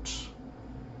prove it?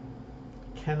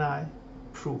 Can I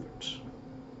prove it?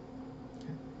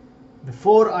 Okay.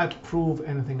 Before I prove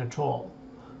anything at all,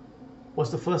 what's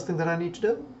the first thing that I need to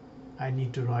do? I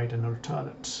need to write an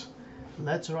alternate.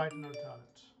 Let's write an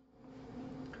alternate.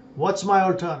 What's my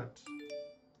alternate?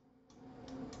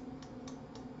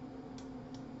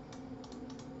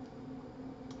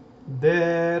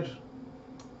 There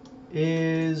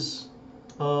is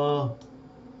a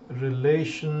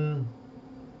relation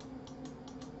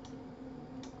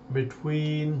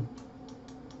between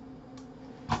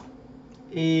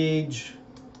age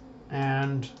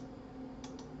and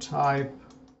type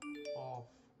of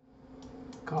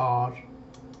car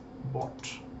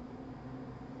bought.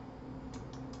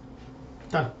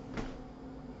 Done.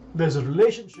 There's a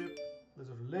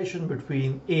relation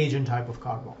between age and type of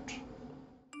car bought.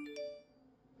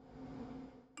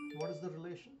 What is the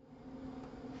relation?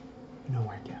 No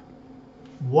idea.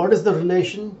 What is the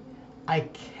relation? I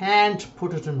can't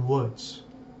put it in words.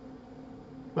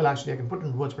 Well, actually, I can put it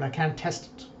in words, but I can't test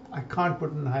it. I can't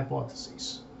put it in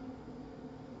hypotheses.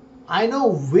 I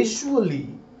know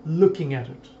visually looking at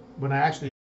it, when I actually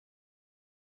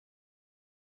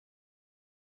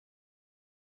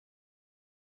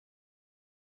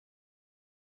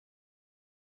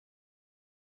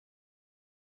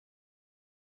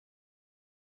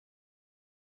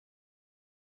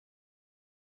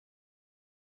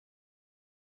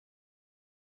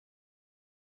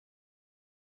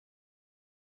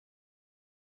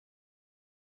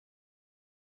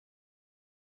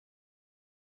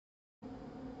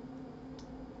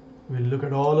we'll look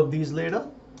at all of these later.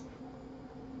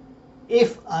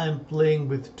 If I'm playing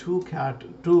with two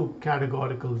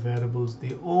categorical variables,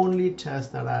 the only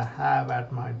test that I have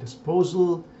at my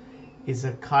disposal is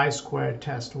a chi-square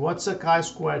test. What's a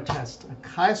chi-square test? A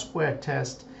chi-square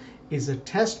test is a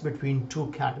test between two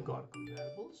categorical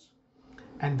variables,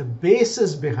 and the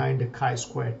basis behind a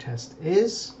chi-square test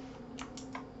is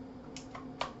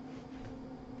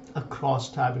a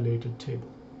cross-tabulated table.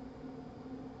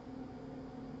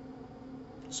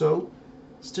 So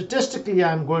statistically,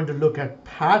 I'm going to look at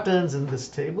patterns in this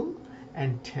table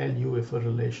and tell you if a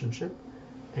relationship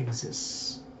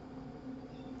exists.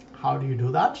 How do you do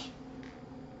that?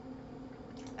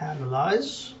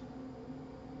 Analyze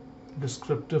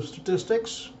descriptive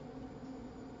statistics,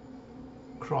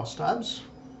 crosstabs.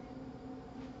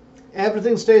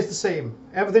 Everything stays the same.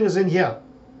 Everything is in here.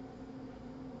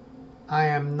 I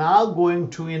am now going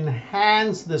to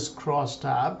enhance this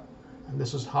crosstab, and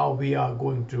this is how we are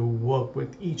going to work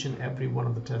with each and every one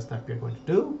of the tests that we are going to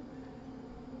do.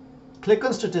 Click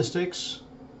on statistics.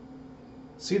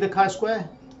 See the chi-square?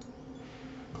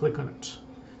 Click on it.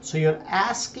 So you're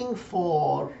asking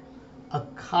for a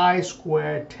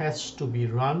chi-square test to be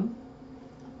run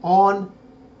on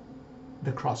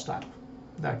the crosstab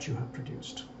that you have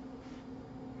produced.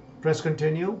 Press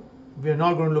continue. We are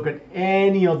not going to look at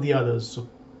any of the others, so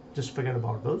just forget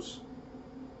about those.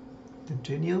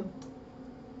 Continue.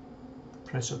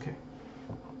 Press OK.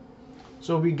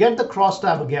 So we get the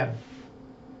crosstab again.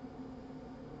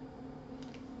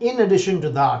 In addition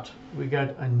to that, we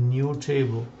get a new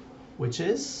table, which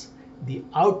is the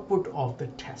output of the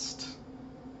test,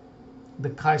 the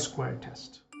chi-square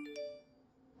test.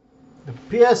 The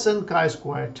Pearson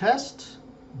chi-square test,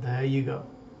 there you go.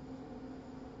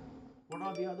 What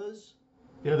are the others?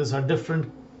 The others are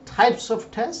different types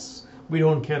of tests. We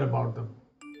don't care about them.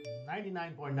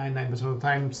 99.99% of the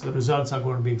times the results are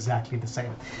going to be exactly the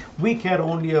same. We care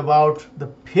only about the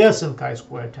Pearson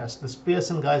chi-square test. This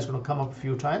Pearson guy is going to come up a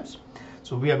few times.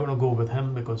 So we are going to go with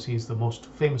him because he's the most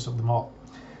famous of them all.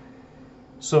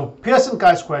 So Pearson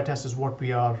chi-square test is what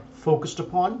we are focused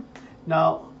upon.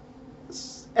 Now,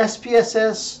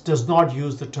 SPSS does not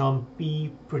use the term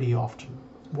P pretty often.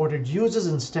 What it uses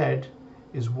instead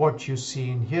is what you see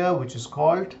in here, which is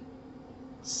called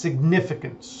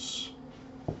significance.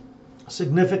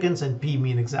 Significance and P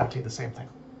mean exactly the same thing.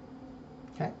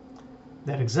 Okay?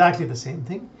 They're exactly the same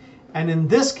thing. And in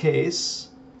this case,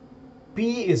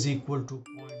 P is equal to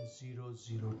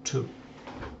 0.002.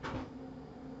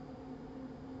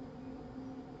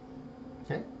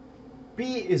 Okay?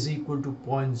 P is equal to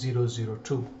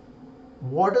 0.002.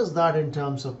 What is that in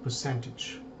terms of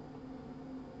percentage?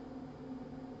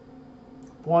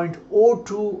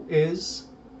 0.02 is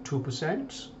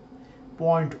 2%.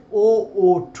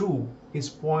 0.002 is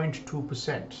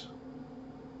 0.2%.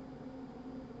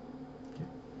 Okay.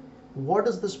 What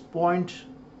does this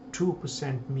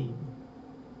 0.2% mean?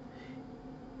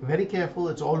 Very careful,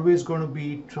 it's always going to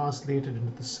be translated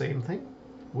into the same thing,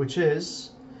 which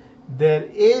is there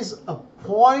is a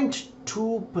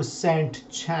 0.2%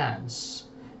 chance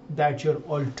that your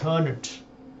alternate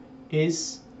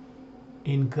is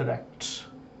incorrect.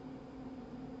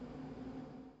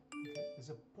 There's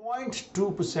a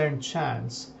 0.2%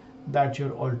 chance that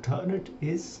your alternate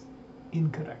is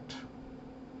incorrect,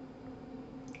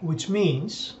 which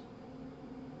means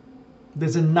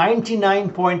there's a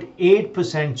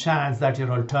 99.8% chance that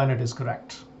your alternate is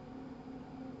correct.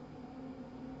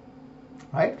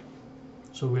 Right?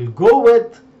 So we'll go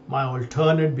with my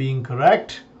alternate being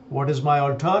correct. What is my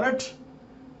alternate?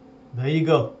 There you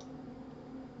go.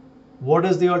 What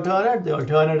is the alternate? The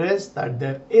alternate is that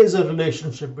there is a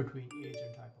relationship between age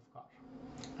and type of car.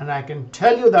 And I can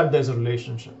tell you that there's a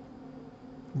relationship.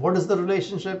 What is the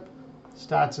relationship?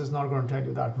 Stats is not going to tell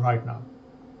you that right now.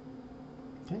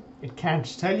 Okay? It can't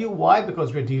tell you why,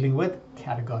 because we're dealing with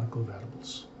categorical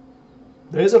variables.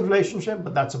 There is a relationship,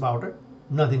 but that's about it.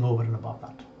 Nothing over and above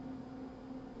that.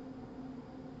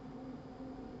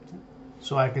 Okay?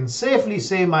 So I can safely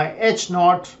say my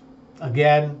H0,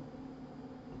 again,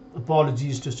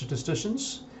 apologies to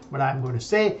statisticians, but I'm going to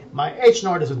say my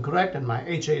H0 is incorrect and my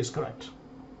HA is correct.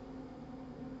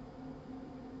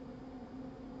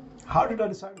 How did I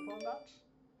decide upon that?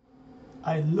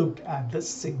 I looked at the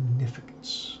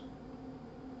significance.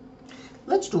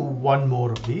 Let's do one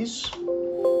more of these.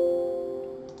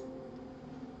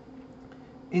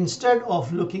 Instead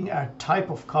of looking at type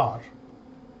of car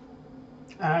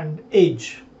and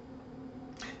age,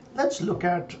 let's look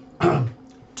at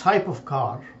type of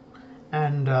car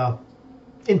and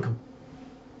income.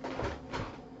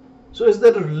 So is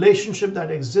there a relationship that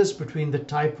exists between the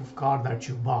type of car that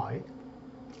you buy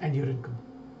and your income?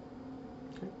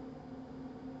 Okay.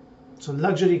 So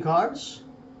luxury cars,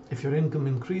 if your income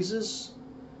increases,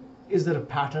 is there a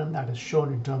pattern that is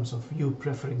shown in terms of you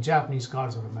preferring Japanese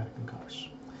cars or American cars?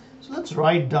 So let's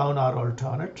write down our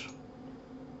alternate.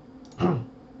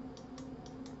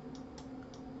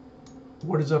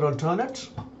 What is our alternate?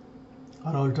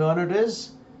 Our alternate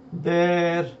is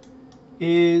there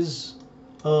is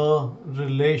a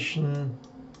relation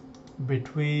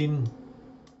between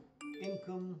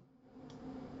income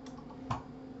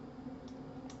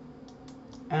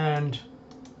and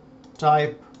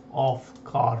type of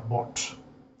car bought.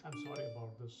 I'm sorry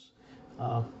about this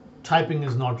typing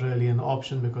is not really an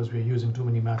option because we're using too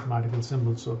many mathematical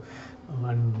symbols, so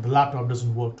and the laptop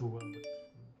doesn't work too well, but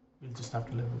we'll just have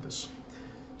to live with this.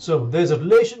 So there's a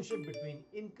relationship between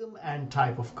income and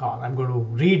type of car. I'm going to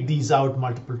read these out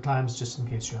multiple times just in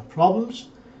case you have problems.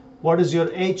 What is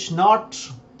your H naught?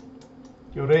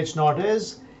 Your H naught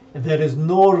is there is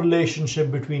no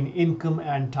relationship between income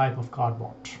and type of car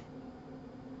bought.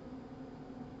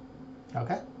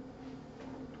 Okay.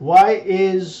 Why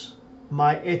is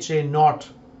my HA not,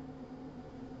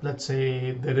 let's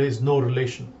say there is no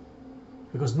relation?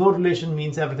 Because no relation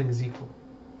means everything is equal.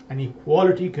 And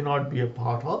equality cannot be a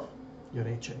part of your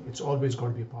HA. It's always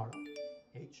going to be a part of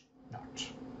H naught.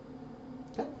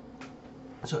 Okay?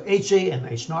 So HA and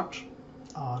H naught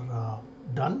are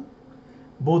done.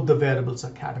 Both the variables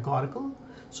are categorical.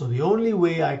 So the only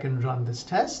way I can run this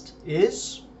test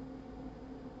is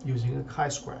using a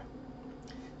chi-square.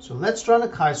 So let's run a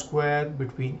chi-square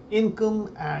between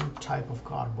income and type of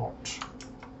car bought.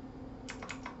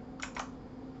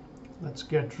 Let's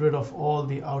get rid of all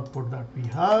the output that we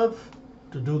have.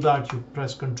 To do that, you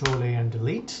press Ctrl A and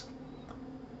delete.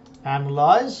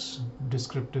 Analyze,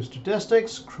 descriptive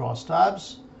statistics, cross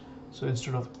tabs. So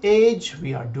instead of age,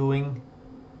 we are doing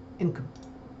income.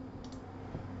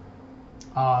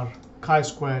 Our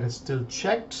chi-square is still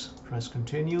checked. Press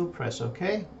continue, press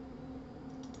OK.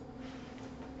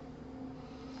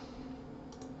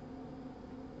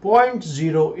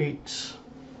 0.08.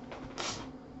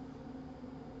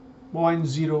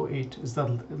 0.08. Is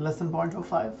that less than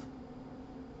 0.05?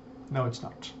 No, it's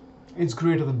not. It's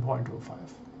greater than 0.05.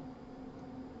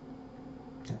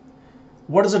 Okay.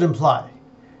 What does it imply?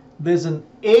 There's an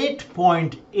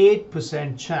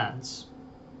 8.8% chance.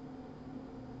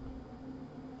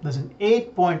 There's an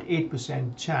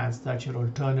 8.8% chance that your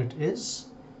alternate is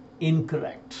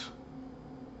incorrect.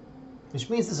 Which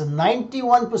means there's a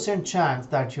 91% chance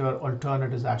that your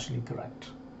alternate is actually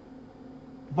correct.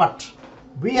 But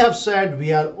we have said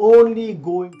we are only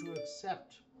going to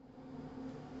accept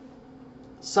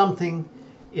something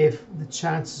if the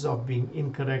chances of being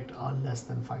incorrect are less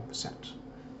than 5%.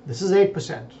 This is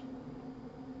 8%.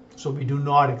 So we do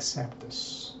not accept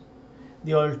this.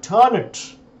 The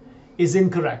alternate is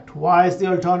incorrect. Why is the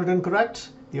alternate incorrect?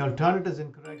 The alternate is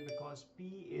incorrect because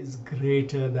P is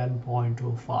greater than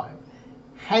 0.05.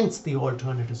 Hence, the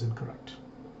alternate is incorrect.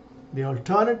 The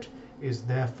alternate is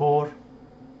therefore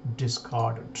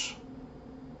discarded.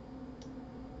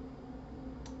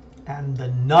 And the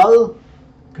null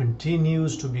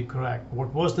continues to be correct.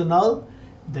 What was the null?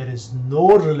 There is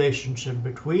no relationship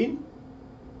between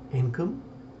income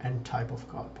and type of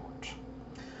car bought.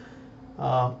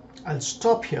 I'll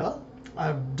stop here.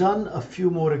 I've done a few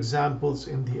more examples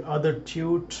in the other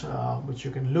tute, which you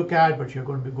can look at, but you're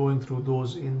going to be going through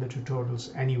those in the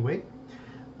tutorials anyway.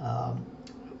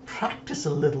 Practice a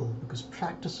little, because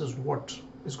practice is what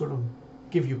is going to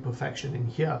give you perfection in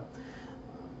here.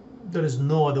 There is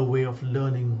no other way of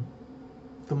learning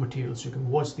the materials. You can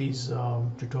watch these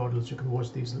tutorials, you can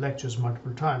watch these lectures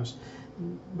multiple times,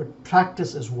 but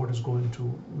practice is what is going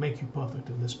to make you perfect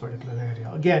in this particular area.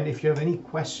 Again, if you have any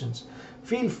questions,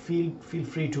 feel free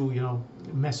to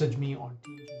message me on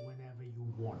Teams whenever you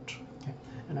want, okay?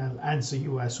 And I'll answer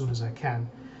you as soon as I can.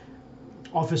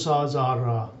 Office hours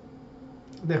are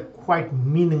they're quite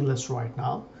meaningless right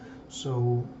now,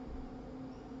 so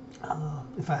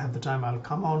if I have the time, I'll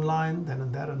come online then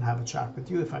and there and have a chat with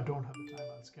you. If I don't have the time,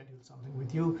 I'll schedule something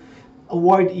with you.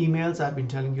 Avoid emails. I've been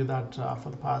telling you that for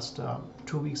the past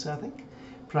 2 weeks, I think,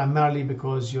 primarily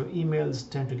because your emails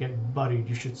tend to get buried.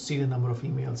 You should see the number of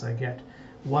emails I get.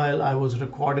 While I was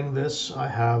recording this, I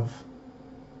have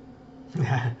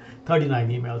 39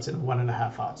 emails in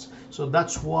 1.5 hours. So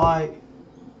that's why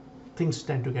things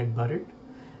tend to get buried.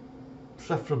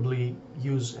 Preferably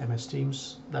use MS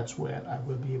Teams. That's where I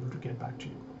will be able to get back to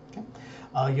you. Okay?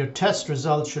 Your test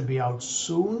results should be out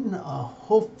soon,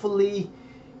 hopefully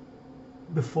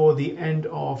before the end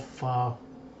of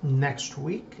next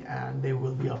week, and they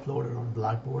will be uploaded on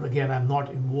Blackboard. Again, I'm not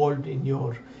involved in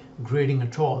your grading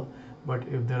at all, but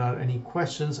if there are any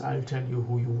questions, I'll tell you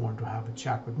who you want to have a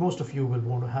chat with. Most of you will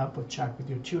want to have a chat with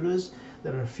your tutors.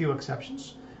 There are a few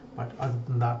exceptions, but other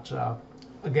than that,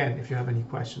 again, if you have any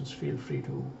questions, feel free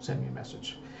to send me a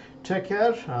message. Take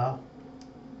care.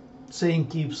 Saying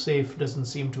keep safe doesn't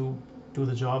seem to do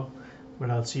the job, but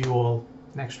I'll see you all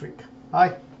next week.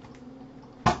 Bye.